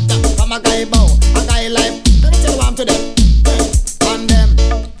in that. From a guy bow, a guy life. Let me tell you what I'm to them. Condemn,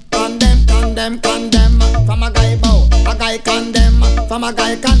 condemn, condemn, condemn. From a guy bow, a guy condemn. From a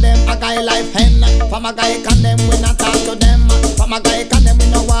guy condemn, a guy life hen. From a guy condemn, we not talk to them. From a guy condemn, we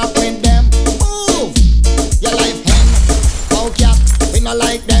no walk with them. Move, your life hen. Bow cat, we no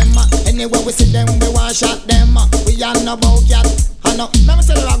like them. Anywhere we see them, we want shot them. We are no bow cat. I know, let me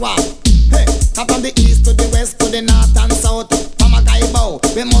tell you what. Hey, come from the east to the west to the north and south. From a guy bow,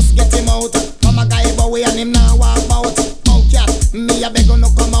 we must get him out. From a guy bow, we and him now walk out. Bow cat, me a beg no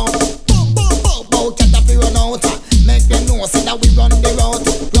come out. Bow, bow, bow, bow cat a fi run out. Make them know see that we run the route.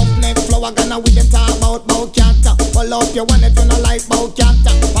 Rough neck flower gonna with them talk about bow cat. Pull up your one if you no like bow cat.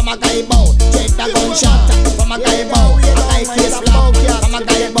 From a guy bow, take that gunshot. From a guy bow, a guy face flat. From a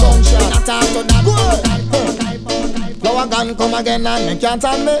guy bow, we not talk to that. Flower gun come again and me can't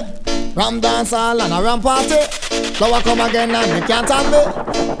tell me. Ram dance hall and a ram party. Flower come again and me can't tell me.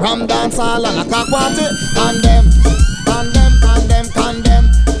 Ram dance hall and a cock party. Condemn, condemn, condemn,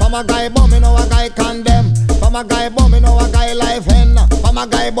 condemn. From a guy bum, me know a guy condemn. From From a guy bow, me know a guy life hen. From a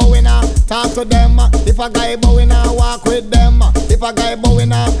guy bowing, talk to them. If a guy bowing, walk with them. If a guy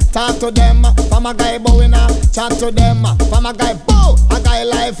bowing, talk to them. From a guy bowing, chat to them. From a guy bow, a guy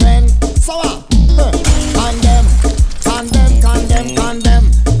life hen. So condemn, condemn, condemn,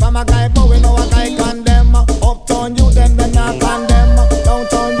 condemn. From a guy bowing, a guy condemn. Uptown you them not condemn.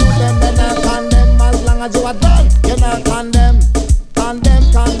 Downtown you them not condemn. As long as you are done, you not condemn. Condemn,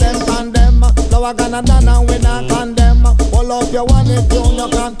 condemn, condemn. Lower gonna done and we not condemn. Pull up your one if you no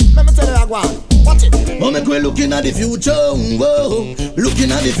can. Let me tell you that one. Watch it. Come make we looking at the future, whoa.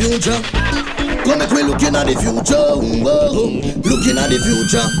 Looking at the future. Come make we looking at the future, whoa. Looking at the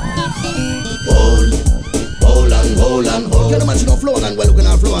future. Hold and hold. Can you imagine a flow and we're looking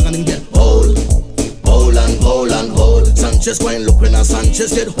at flow and get hold and hold. Sanchez going looking at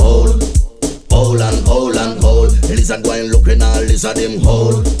Sanchez get hold and hold. Lizard going looking at Lizard him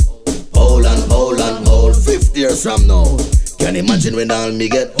hold and hold. 50 years from now, can you imagine when all me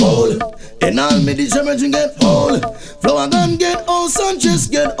get old? And all me the Jamaican get old. Flower gun get old, Sanchez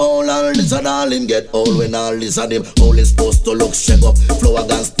get old, and Lizard all him get old. When all Lizard him all is supposed to look shake up. Flower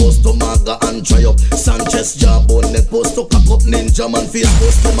gun supposed to maga and dry up. Sanchez jawbone neck supposed to cock up. Ninja man face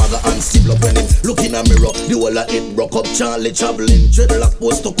supposed to maga and stibble up. When him look in a mirror, the whole of it broke up. Charlie Chaplin dreadlock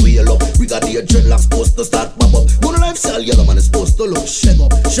supposed to quail up. Brigadier dreadlock supposed to start pop up. Mono lifestyle yellow man is supposed to look shake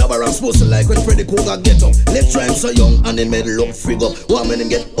up. Shabba Ranks supposed to like when Freddy Krueger get up. Left try him so young and him head look frig up. One when him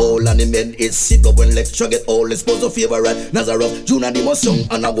get old and him head is sick up. When lecture get old, it's supposed to favor right. Nazareth, Junior the most young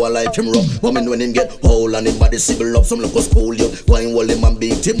and I go like him rough. But when him get old and him body civil up, some look a school you. Wine wall him and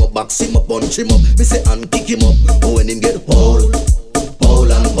beat him up, box him up, punch him up. Me say and kick him up. But when him get old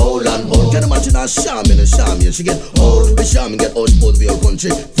and hold. Can you imagine a shaman, she get old. The shaman get old, supposed to be a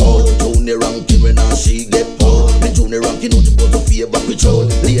country. Fold, Junior ranking when she get old. The Junior ranking out supposed to favor with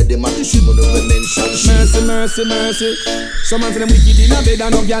old. Lady man, she would never mention she. Mercy. Some of them wicked in a bed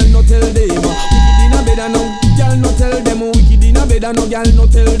and no girl no tell them. Wicked in a bed and no girl no tell them. Wicked in a bed and no girl no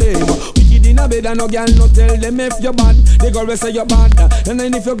tell them. Wicked in a bed and no girl no tell them. If you're bad, the girl will say you're bad. And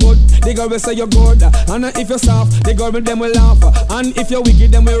then if you're good, the girl will say you're good. And if you're soft, the girl will them will laugh. And if you're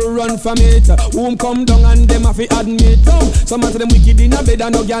wicked, them will run from it. Whom come down and them have to admit. Some of them wicked in a bed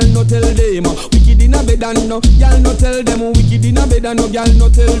and no girl no tell them. Wicked in a bed and no girl no tell them. Wicked in a bed and no girl no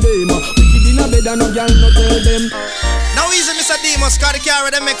tell them. Wicked in a bed and no girl no tell them. Now easy Mr. Demus, cause the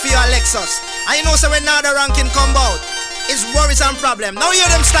car they make for you a Lexus. And you know so when now the ranking come out, it's worries and problem. Now hear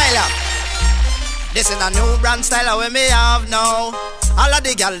them style up. This is a new brand style we me have now. All of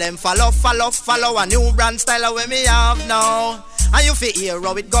the girl them follow a new brand style we me have now. And you feel hear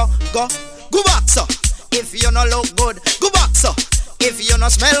how it go back so. If you no look good, go back so. If you no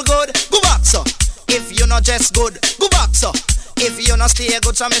smell good, go back so. If you no dress good, go back so. If you no stay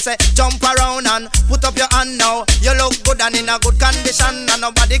good, so me say jump around and put up your hand now. You look good and in a good condition, and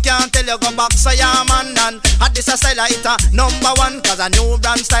nobody can tell you go back, so yeah man. And at this a style it a number one, cause a new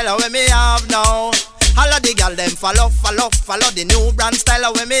brand style we me have now. All of the girl them follow the new brand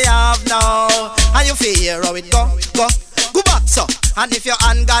style we me have now. And you feel hear how it go back so. And if you're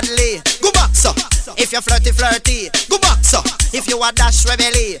ungodly, go back so. If you're flirty, go back so. If you are dash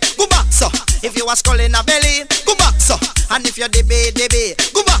rebelly, go back so. If you are skull in a belly, go back so. And if you're dibby,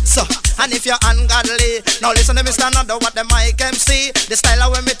 go back so. And if you're ungodly, now listen to me stand under what the mic MC. The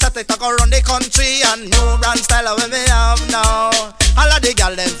style when me chat it go around the country. And new brand style when me have now. All of the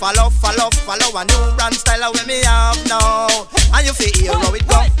girl them follow a new brand style when me have now. And you feel hear how it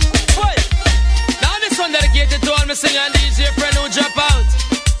go. Now this one dedicated to all my singer and DJ friend who drop out.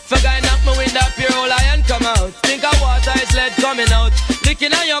 For guy knock my window up, your whole iron come out. Think of water is lead coming out.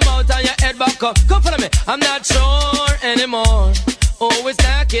 Licking on your mouth and your head back up. Come follow me, I'm not sure anymore. Always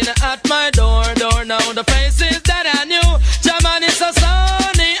knocking at my door. Now the faces that I knew. German is so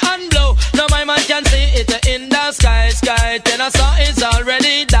sunny and blue. Now my man can see it in the sky. Then I saw it's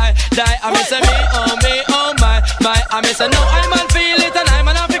already die. I miss me, oh my. I miss no, I man feel it and I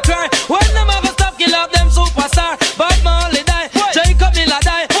man have to cry. When them have a stop, kill up them superstar. But Molly die, Jacob Miller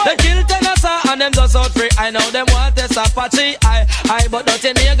die. They kill Tennessee and them just out free. I know them want to Apache. I but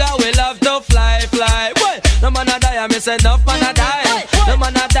nothing nigga we love to fly. Boy, no man a die, I miss enough man a die. No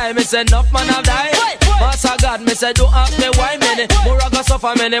man a die, miss enough man a die. Master God, me say don't ask me why many more I go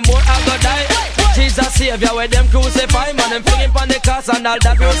suffer, many more I go die. Jesus Savior, where them crucify, man them flinging pon the cross and all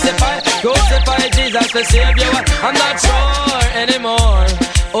that crucify Jesus the Savior. I'm not sure anymore.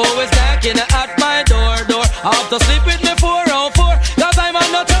 Always knocking at my door. I have to sleep with me 404. Cause I'm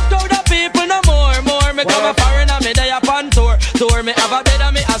not just crowd of people no more. Me come a foreigner, me die upon tour. Me have a bed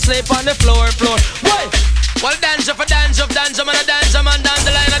and me asleep on the floor. Boy, well dance for dance, man a dance, man down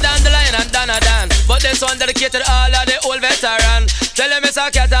the line and down. But this one dedicated to all of the old veteran. Tell them it's a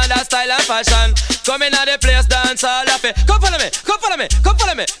cat and that style and fashion. Come in at the place, dance all of it. Come follow me, come follow me, come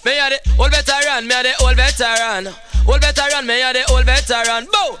follow me. Me are the old veteran, me are the old veteran. Old veteran, me are the old veteran.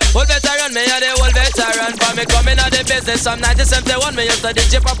 Bow, old veteran, me are the old veteran. For me coming out the business from 1971, me used to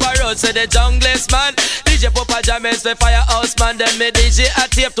DJ Papa Road, say the junglist man. DJ Papa James for Firehouse man. Then me DJ a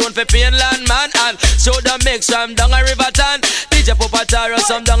tape tune for Painland man. And show the mix from down a Riverton. DJ Papa Taro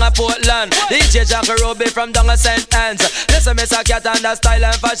some down a Portland. DJ Jack Ruby from down a St. Anne's. Listen me say cat and the style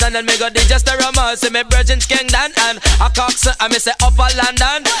and fashion. And me go DJ Sterama, say me Virgin's Kingdom. And a Cox and me say Upper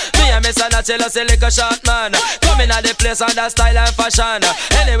London. Me and me say Nachelo say like a short man. Coming at the place on the style and fashion.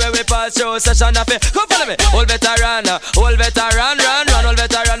 Anyway we pass through session of it. Come follow me, old veteran, run, old veteran,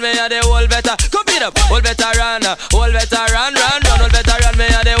 me a the old veteran. Come beat up, old veteran, run, old veteran,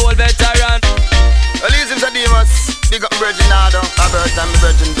 me a the old veteran. Well, easy for Demus, big up Virgin Nado, a bird and me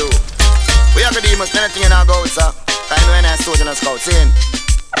Virgin do. We have the Demus, anything in our go, sir. I know when I stood in a scout, saying,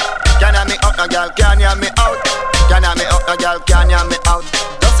 can you me up, no girl, can you me out? Can you me up, no girl, can you me out?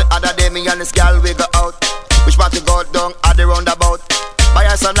 Just the other day, me and this girl, we go out. Which part to go down at the roundabout? Buy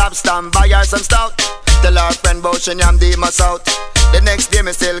her some lobster, buy her some stout. Tell her friend about she am Demus out. The next day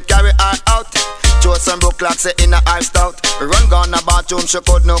me still carry her out. Chose some broke clocks in a her stout. Run gone a bathroom, she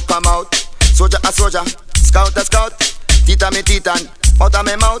could no come out. Soldier a soldier, scout a scout. Tita me titan, out of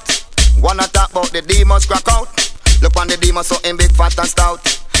me mouth. Wanna talk about the Demus crack out. Look on the Demus so in big fat and stout.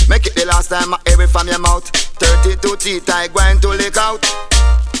 Make it the last time I hear it from your mouth. 32 teeth I going to lick out.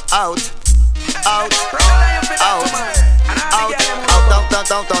 Out. Out, out, out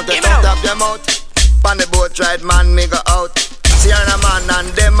your mouth. Pan the boat ride, man, me go out. See her a man and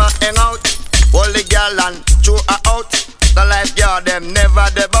them a hang out. Hold the girl and chew her out. The lifeguard them never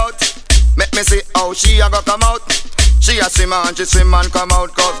devout. Make me see how she a go come out. She a swim and she swim and come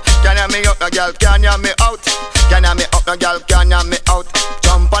out. Cause can you me up, the girl, can you me out? Can you me up, the girl, can you me out?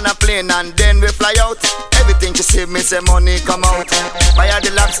 Jump on a plane and then we fly out. Everything she save me say money come out. Buy her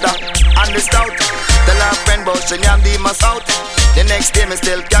the lobster and the stout. Tell her friend about she am Demus out. The next day me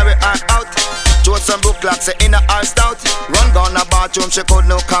still carry her out. Chose some brook clocks in a her stout. Run down a bathroom she could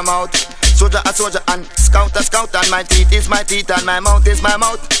no come out. Soldier a soldier and scout a scout. And my teeth is my teeth and my mouth is my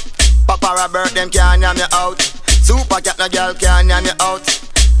mouth. Papa Robert them can't yam you out. Super cat no girl can't yam you out.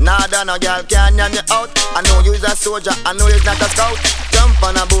 Nada no girl can't yam you out. I know you's a soldier, I know you's not a scout. Jump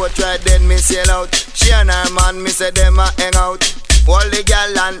on a boat ride then me sail out. She and her man me say them a hang out. Hold the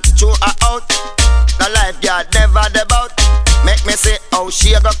girl and chew her out. The lifeguard never devout. Make me say how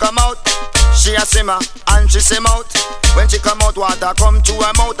she a go come out. She a swimmer and she swim out. When she come out water come to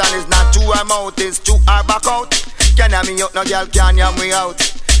her mouth. And it's not to her mouth, it's to her back out. Can you me up no girl can yam me out?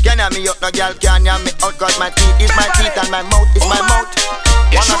 Can you me up no girl can yam me out? Cause my teeth is my teeth and my mouth is my mouth.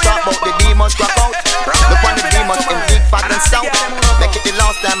 Wanna talk about the Demus crack out? Look on the Demus in big fat and stout. Make it the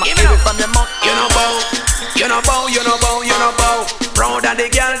last time I hear it from your mouth. You know bow, you know bow, you know bow, you know bow. Proud of the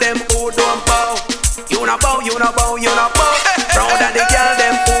girl them who don't bow. You know bow, you know bow, you know bow. Proud of the girl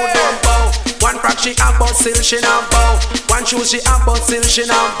them who don't bow. One crack she have but still she not bow. One shoe she have but still she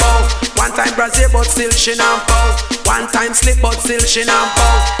not bow. One time Brazil but still she not bow. One time slip but still she not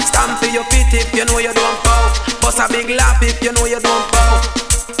bow. Stand for your feet if you know you don't bow. Bust a big laugh if you know you don't bow.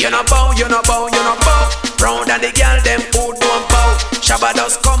 You know bow, you know bow, you know bow. Round and the girl them who don't bow. Shabba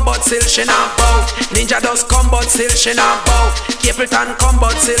does come but still she not bow. Ninja does come but still she not bow. Capleton come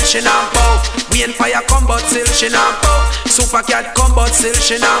but still she not bow. Wayne Fire come but still she not bow. Super Cat come but still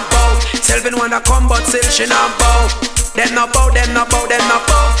she not bow. Selvin Wonder come but still she not bow. Them no bow, them no bow, them no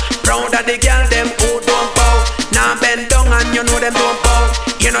bow. Round and the girl them who don't bow. Now bend down and you know them don't bow.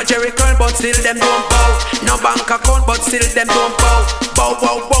 You know Jerry Curl but still them don't bow. No bank account but still them don't bow. Bow,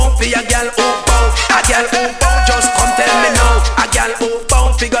 bow, bow for a girl who bow. A girl who bow just come tell me now. A girl who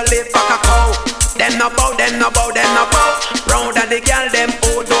bow figure lay back a cow. Them no bow, them no bow, them no bow. Round and the girl them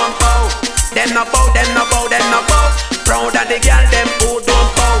who don't bow. Them no bow, them no bow, them no bow. Round and the girl them who don't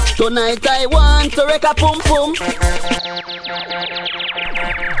bow. Tonight I want to wreck a pum pum.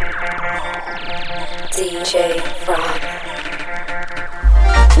 DJ Frog.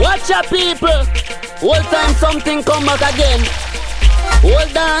 Watch your people. Whole time something come back again.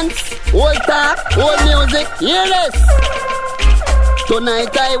 Whole dance, whole talk, whole music. Hear this.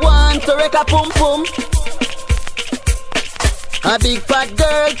 Tonight I want to wreck a pum pum. A big fat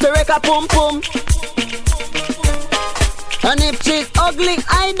girl to wreck a pum pum. And if she's ugly,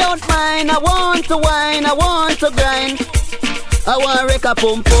 I don't mind. I want to whine, I want to grind. I want to wreck a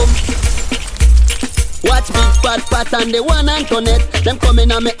pum pum. Watch Big Pat and the one Antoinette. Them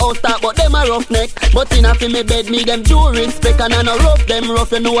coming on me house talk but them a roughneck. But in a fi me bed me them due respect. And I no rough them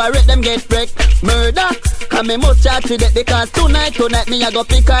rough, you know I rate them get wrecked. Murder, and me must charge with it. Because tonight me a go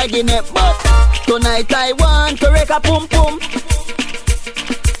pick her guinea. But tonight I want to wreck a pum pum.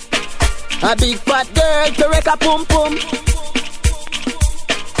 A big fat girl to wreck a pum pum.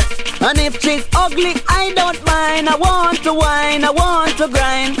 And if she's ugly, I don't mind. I want to whine, I want to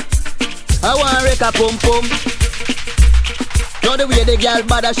grind. I want wreck a pum pum. Now the way the girl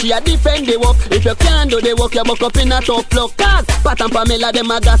bad she a defend the work. If you can't do the work, you buck up in a tough luck. Cause Pat and Pamela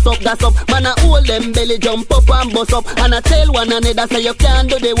them a gas up. Man a hold them belly jump up and bust up. And I tell one another say you can't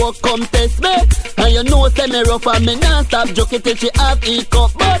do the work, come test me. And you know say me rough and me non stop joke it till she have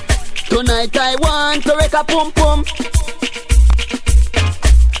hiccup. But tonight I want to wreck a pum pum.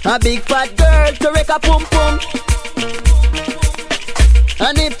 A big fat girl to wreck a pum pum.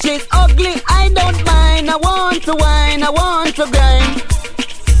 And if she's ugly, I don't mind. I want to whine, I want to grind.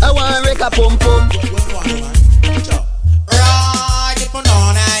 I want to wreck a pum pum. Ride it for no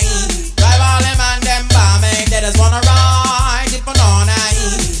night. Drive all them and them bombing. They just wanna ride it for no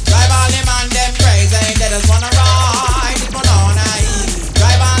night. Drive all them and them crazy. They just wanna ride it for no night.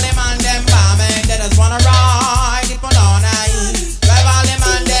 Drive all them and them bombing. They just wanna ride it for no night. Drive all them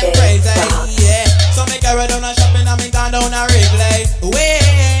and them crazy. Yeah. So me carry down a shopping and me gone down a Wrigley.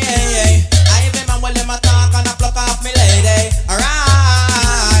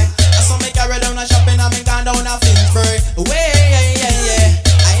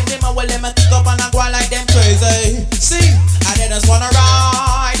 See, I just wanna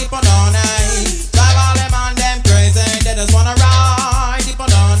ride it for no night. Drive all them and them crazy. They just wanna ride it for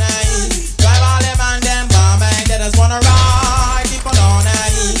no night. Drive all them and them bombing. They just wanna ride it for no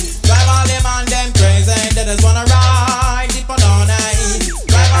night. Drive all them and them crazy. They just wanna ride it for no night.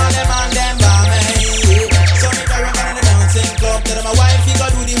 Drive all them and them bombing. So me carry on in the dancing club. Tell my wife he go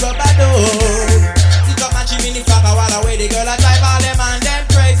do the rubber dub. He got my chimney flapper while away the girl I drive all them and them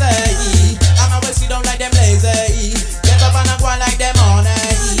crazy. I'm always sit down like them lazy. Like them on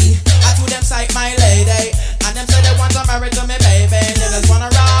I to them sight my lady. And them say they want to marry to me baby. They just wanna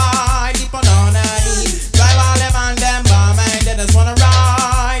ride deep on all night. Drive all them and them bombing. They just wanna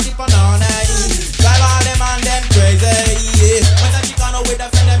ride deep on all night. Drive all them and them crazy. When I chick on with the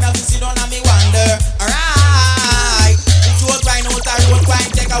friend them have to sit down and me wonder. Alright, the road grind out a road grind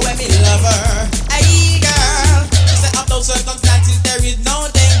take away me lover. Hey girl, she said of those circumstances there is no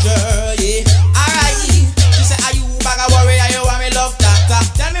danger. Yeah, alright. She said are you bag of worry?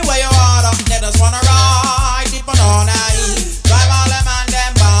 Tell me where you are, they just wanna ride deep on all night. Drive all them and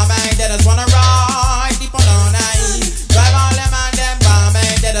them bombing, they just wanna ride deep on all night. Drive all them and them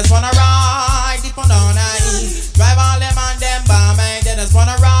bombing, they just wanna ride deep on all night. Drive all them and them bombing, they just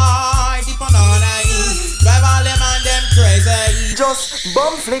wanna ride deep on all night. Drive all them and them crazy. Just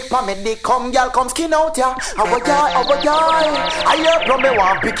bum flick pa me dick, come girl, come skin out ya. Our guy, I hear from me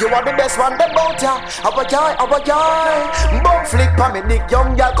one pick you are the best one them bout ya. Our guy, bum flick pa me dick,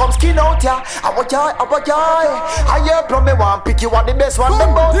 young girl, come skin out ya. Our guy, I hear from me one pick you are the best one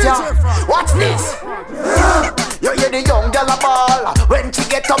them bout ya. What's this? You hear the young girl a ball when she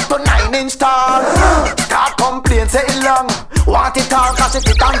get up to 9-inch tall. Start complain, say it long. Want it all cause she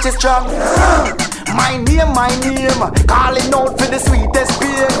fit and she strong. My name, calling out for the sweetest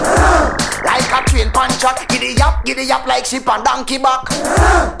pain. Like a train puncher, giddy up like sheep and donkey back.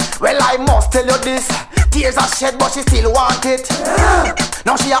 Well, I must tell you this. Tears are shed but she still want it.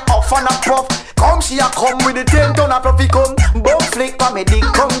 Now she a off and a puff. Come she a come with the 10 ton of fluffy come. Bum flick pa me dick,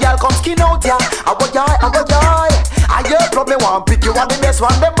 come girl, come skin out ya. I hear from me one pick you are the best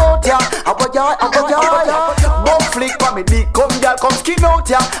one them bout ya. Bum flick pa me dick, come girl, come skin out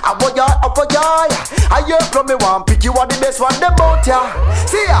ya. I hear from me one pick you are the best one them bout ya.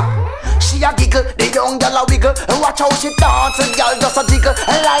 See ya. She a giggle, the young girl a wiggle. Watch how she dance, the girl just a jiggle.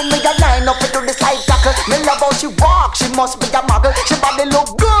 Line me a line up into the side tackle. Me love how she walk, she must be a muggle. She body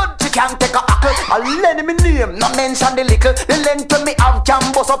look good, she can't take a hackle. I'll lend me name, no mention the lickle. The length to me have jam,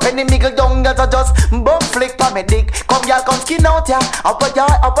 bust up any miggle. Young girls are just bum flick pa me dick. Come girl, come skin out ya. Up a guy.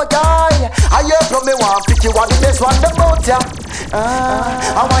 I hear from me one pick you are the best one them out ya.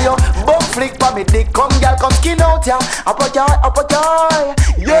 I want you bum flick pa me dick. Come girl, come skin out ya. Up a guy.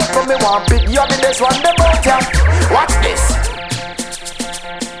 Yeah, from me one pick you are the best one them out ya. Watch this.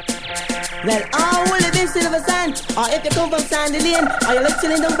 Well, all will it be Silver Sand, or if you come from Sandy Lane, or you're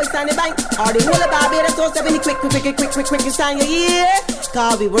chilling down by Sandy Bank, or the whole of Barbados, so step in the quick, you stand your ear.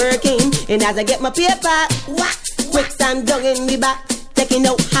 Cause we working, and as I get my paper, what? Quicksand down in me back, taking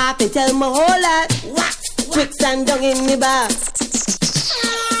out half and tell my whole lot. What? Quicksand down in me back.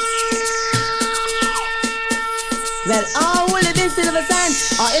 Well, all of this silver sand,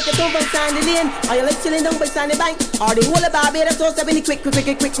 or if you come from Sandy Lane, or you like chilling down by Sandy Bank, or the whole of Barbados, so step in the quick,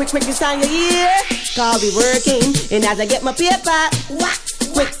 stand your ear. Cause we working, and as I get my paper,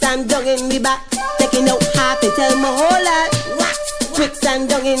 quicksand down in me back, taking out half and tell my whole lot, quicksand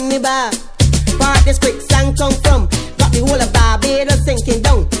down in me back. Part this quicksand come from, got the whole of Barbados sinking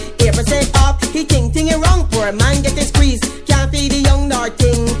down. 8% off, he ting wrong, poor man get his squeeze, can't feed the young nor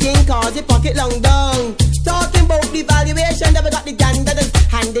ting, cause the pocket long down. Talking about the valuation, that we got the dandadans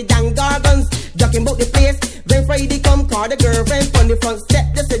and the dang gargons. Joking about the place, when Friday come, call the girlfriend from the front step,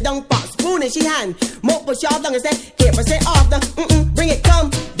 just sit down, pot spoon in she hand. Mouth push off down and say, 8% off the, bring it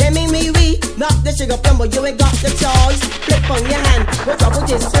come. Then make me we, knock the sugar plum, but you ain't got the choice. Flip on your hand, what's up with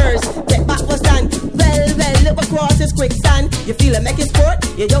this sirs? Get back for stand, well, look across this quicksand. You feel a make it sport,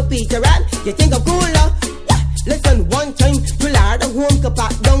 you don't Peter Ran, you think I'm cooler. Listen, one time, you lard a home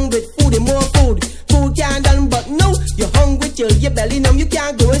pack down with food and more food. Food can't done, but no, you're hungry till your belly numb. You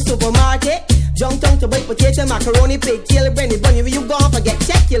can't go in supermarket. Junk tongue to baked potato, macaroni, pigtail, brandy bunny. You gone forget,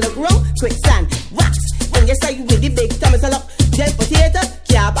 check your look wrong. Quicksand, wax. When you say with the big Thomas up, then potato,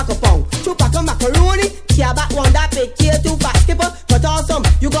 care back a pound. 2 pack of macaroni, care back one that pigtail, 2 fat skipper. But awesome,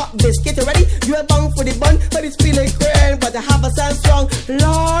 you got biscuit already. You are bound for the bun, but it's feeling grand. But I have a sound strong.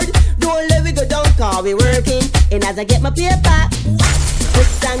 Lord, don't let me go down, cause we working. And as I get my paper,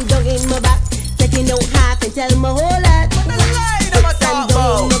 quicksand down in my back, taking out half and tell my whole lot. Quicksand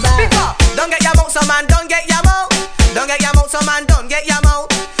down in my back. Don't get your mouth, so man, don't get your mouth. Don't get your mouth, so man, don't get your mouth.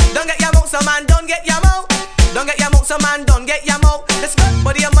 Don't get your mouth, so man, don't get your mouth. Don't get your mouth, so man, don't get your mouth. Let's go,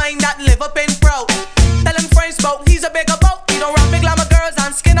 body of mine that live up in proud. Tell him friends about, he's a bigger boat. He don't rap big glamour girls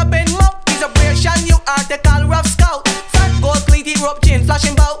and skin up in mouth. He's a British and you article rough scout. Fat gold cleat, rope chain,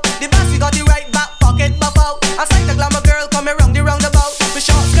 flashing bout. The bass, he got the right back pocket buff out. I sight the glamour girl coming round the roundabout. The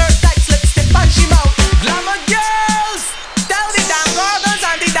short skirt, tight slip, stick, and she mouth. Glamour girls, tell the damn gorgons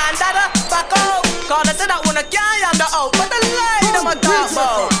and the dandada back out. Cause I said I wanna carry on the out, but the light I'm a dog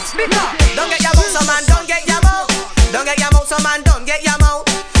bow. Don't get your mouth, so man, don't get your mouth. Don't get your mouth, so man, don't get your mouth.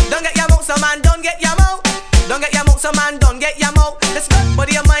 Don't get your mouth, so man, don't get your mouth. Don't get your mouth, so man, don't get your mouth. Let's go,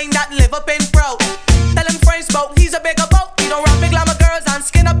 body of mine that live up in proud. Tell him friends about, he's a bigger boat. He don't rap big glamour girls and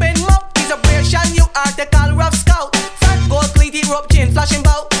skin up in mouth. He's a British and you article rough scout. Fat gold cleat, rope chain, flashing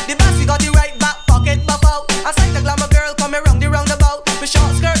bout. The bass, he got the right back pocket buff out. I sight the glamour girl coming round the roundabout. With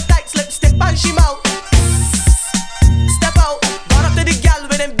short skirt, tight slip, stick, and she mouth. Step out, gone up to the gal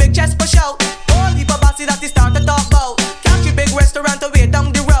with them big chest push out. All heap of bossy that he start to talk about. Catch your big restaurant away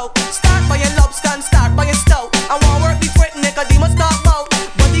down the road. Start by your lobster and start by your stout. I want work the quick, Nicodemus talk about.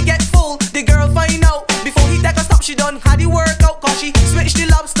 But he get full, the girl find out. Before he take a stop, she done had the workout. Cause she switch the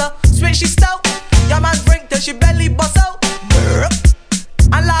lobster, switch the stout. Your man drink till she belly bust out.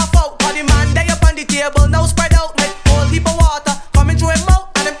 And laugh out, cause the man day up on the table now spread out. With whole heap of water coming through him mouth.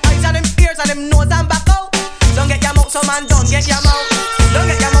 And them eyes and them ears and them nose and back out. Don't get your mouth, so man, don't get your mouth. Don't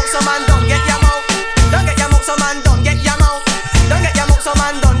get your mouth, so man, don't get your mouth. Don't get your mouth, so man, don't get your mouth. Don't get your mouth, so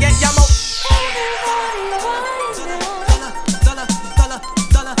man, don't get your mouth.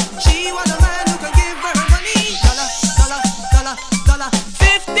 Dollar, she want a man who can give her money. Dollar.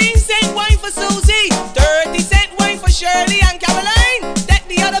 15-cent wine for Susie, 30-cent wine for Shirley and Caroline. Take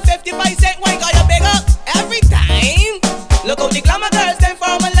the other 55-cent wine, got you big up every time. Look how the glamour girls them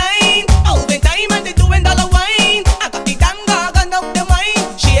form a line. Over time and they doing dollar wine. I got the damn gargan out the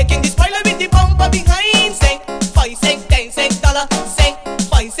wine, shaking the spoiler with the bumper behind. Cent, 5 cent, 10 cent, dollar. Cent,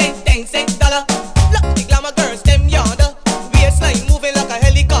 5 cent, 10 cent, dollar. Look the glamour girls them yonder, waistline moving like a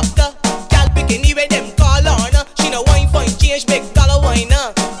helicopter. Gal bikini with them call on her. She no wine fine, change big dollar wine.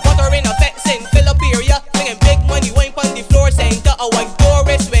 Got her in a fencing, fill up area, singing big money wine on the floor center. A white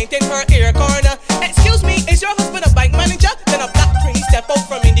Doris went in her ear corner. Excuse me, is your husband a bank manager? Then a black pretty step out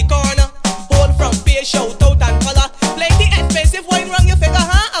from in the corner. Hold from face, shout out and color. Play the expensive wine wrong your figure,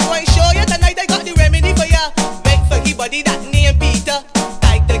 huh? I want show you tonight I got the remedy for ya. Make for he body that name Peter.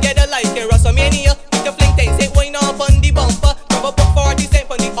 Tied together like a WrestleMania. With the fling 10 cent wine up on the bumper. Grab up 40 cent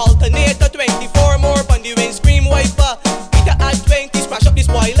on the alternator. 24 more on the windscreen wiper. Peter at 20, smash up the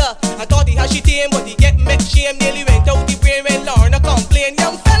spoiler. I thought he had shit in, but he get mixed shame. Nearly went out the brain when Lorna complain.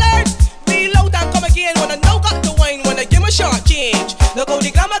 Young fellas, reload and come again. When I know got the wine, when I give a short change. Look how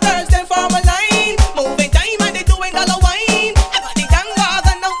the glamour girls them form a line. Moving time and they doing dollar wine. I got the damn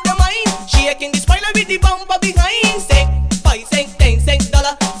gargan out the mind, shaking the spoiler with the bumper behind. Cent, 5 cent, 10 cent,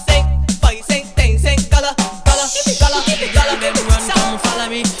 dollar. Cent, 5 cent, 10 cent, dollar. Them run, come follow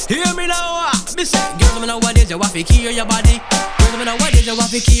me. Hear me now, girls, me nowadays you want to cure your body. Girls, me nowadays you want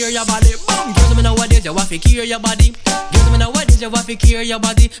to cure your body. Boom, girls, me nowadays you want to cure your body. Girls, me me know what is you want to care your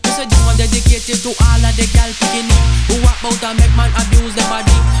body. Me say this one dedicated to all of the gal picking it, who walk out and make man abuse their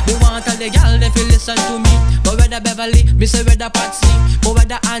body. Me want all the gal they feel listen to me. But whether Beverly, me say whether Patsy, but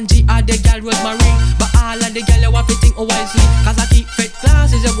whether Angie or the gal Rosemary. But all of the gal you want to think wisely, cause I keep fit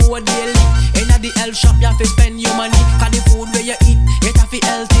classes you go daily. In the health shop you have to spend your money, cause the food where you eat, it have to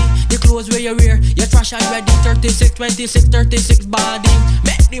healthy. The clothes where you wear, you trash and ready. 36, 26, 36 body.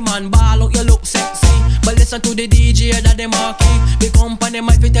 Make the man ball out, you look sexy. But listen to the DJ that they marquee. The company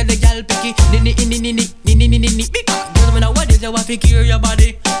might fit tell the gal picky. Girls me know what is you want to cure your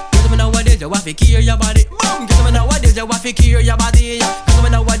body. Girls me know what is you want to cure your body. Boom. Girls me know what is you want to cure your body. Girls me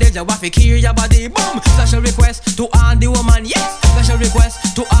know what is you want to cure your body. Boom. Special request to all the woman, yes. Special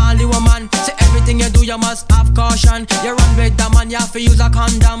request to all the woman. Say everything you do you must have caution. You run with the man, you have to use a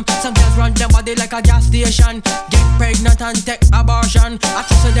condom. Some girls run their body like a gas station. Get pregnant and take abortion. I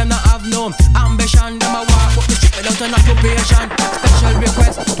trust them not have no ambition. Them a walk up the street without an occupation. Special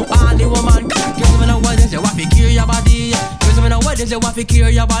request to all the woman. Girls me know what is you want to cure your body. Girls me know what is you want to cure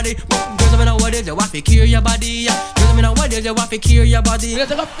your body. Girls me know what is you want to cure your body. Girls me know what is you want to cure your body.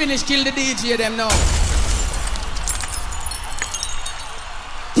 Let's go finish kill the DJ them now.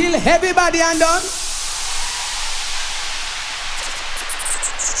 Kill everybody and done.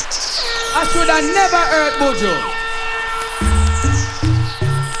 I should have never heard Bojo.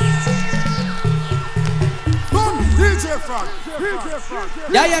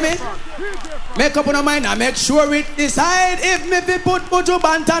 Yeah, yeah, me. Make up on your mind and make sure it decide. If me fi put Buju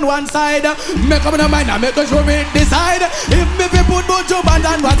Banton one side, make up on your mind and make sure it decide. If me fi put Buju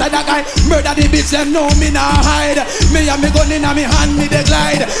Banton one side, that guy murder the bitch, them know me nah hide. Me and me gun in a me hand, me dey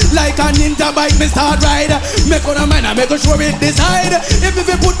glide like a ninja bike, me start ride. Make up on your mind and make sure it decide. If me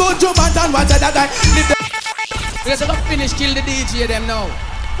fi put Buju Banton one side, that guy live the. Let's go finish kill the DJ them now.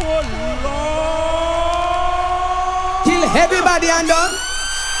 Oh Lord. Kill everybody and done.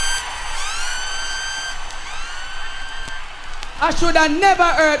 I should have never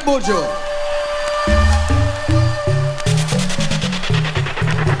heard Bojo.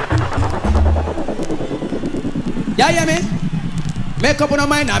 Yeah, yeah, me. Make up on your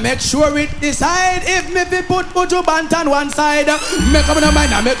mind and make sure it decide. If me fi put Buju Banton one side, make up on your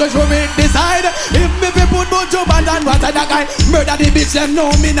mind and make sure it decide. If me fi put Buju Banton one side, that guy murder the bitch, them know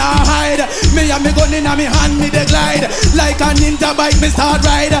me nah hide. Me and me gun in a me hand, me dey glide like a ninja bike, me start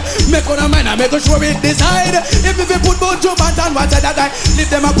ride. Make up on your mind and make sure it decide. If me fi put Buju Banton one side, that guy leave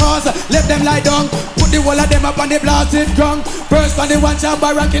them a pause, let them lie down. Put the whole of them up on the blasted ground. First on the one shot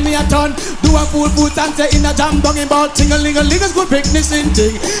bar kill me a ton. Do a full boot and say in a jam down in ball. Ting-a-ling-a-ling is good pick. Listen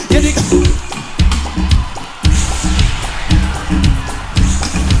thing, yeah, they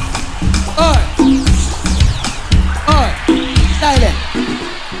silent.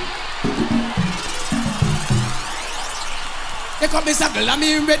 Take up me saddle and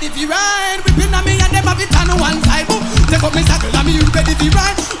me ready to ride. Whipping on me and them have it on one side. Take up me saddle and me ready to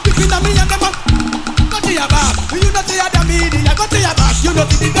ride. Whipping on me and them have. Go to your back. You know to your media. Go to your back. You know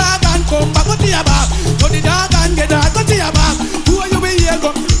to the dog and come back. Go to your back. Go to the dog and get out. Go to your back. Who are you with here?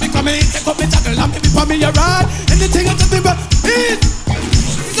 Go. Because me take up me tackle and me for me a ride. Anything I can do but eat.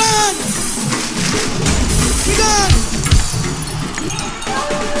 Gone. Gone.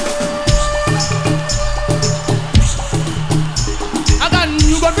 Again,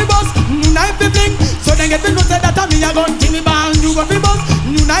 you got me boss. New knife be fling. So then get me no say that me a gun. Give me bang. You got me boss.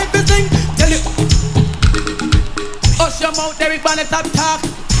 New knife be fling. Tell it. Hush your mouth, Derek Bannett top talk.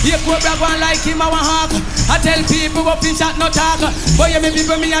 You cobra go like him a one hawk. I tell people up in shot no talk. But you me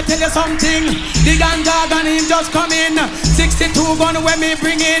people me I tell you something. The gang dog and him just come in. 62 gun when me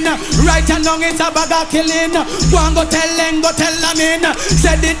bring in. Right and long it's a bag of killing. Go and go tell them in.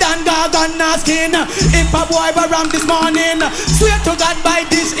 Said the Dan dog and asking. If a boy around this morning. Swear to God by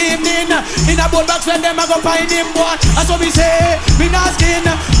this evening. In a boat box when them a go find him boy. That's what we say. Me not asking.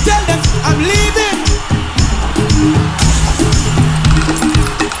 Tell them I'm leaving.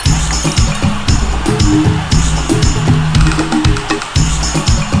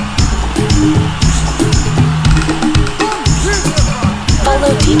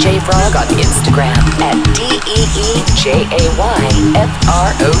 Follow DJ Frog on Instagram at DEEJAYFROG.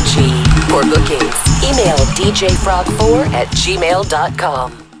 For bookings, email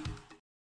djfrog4@gmail.com.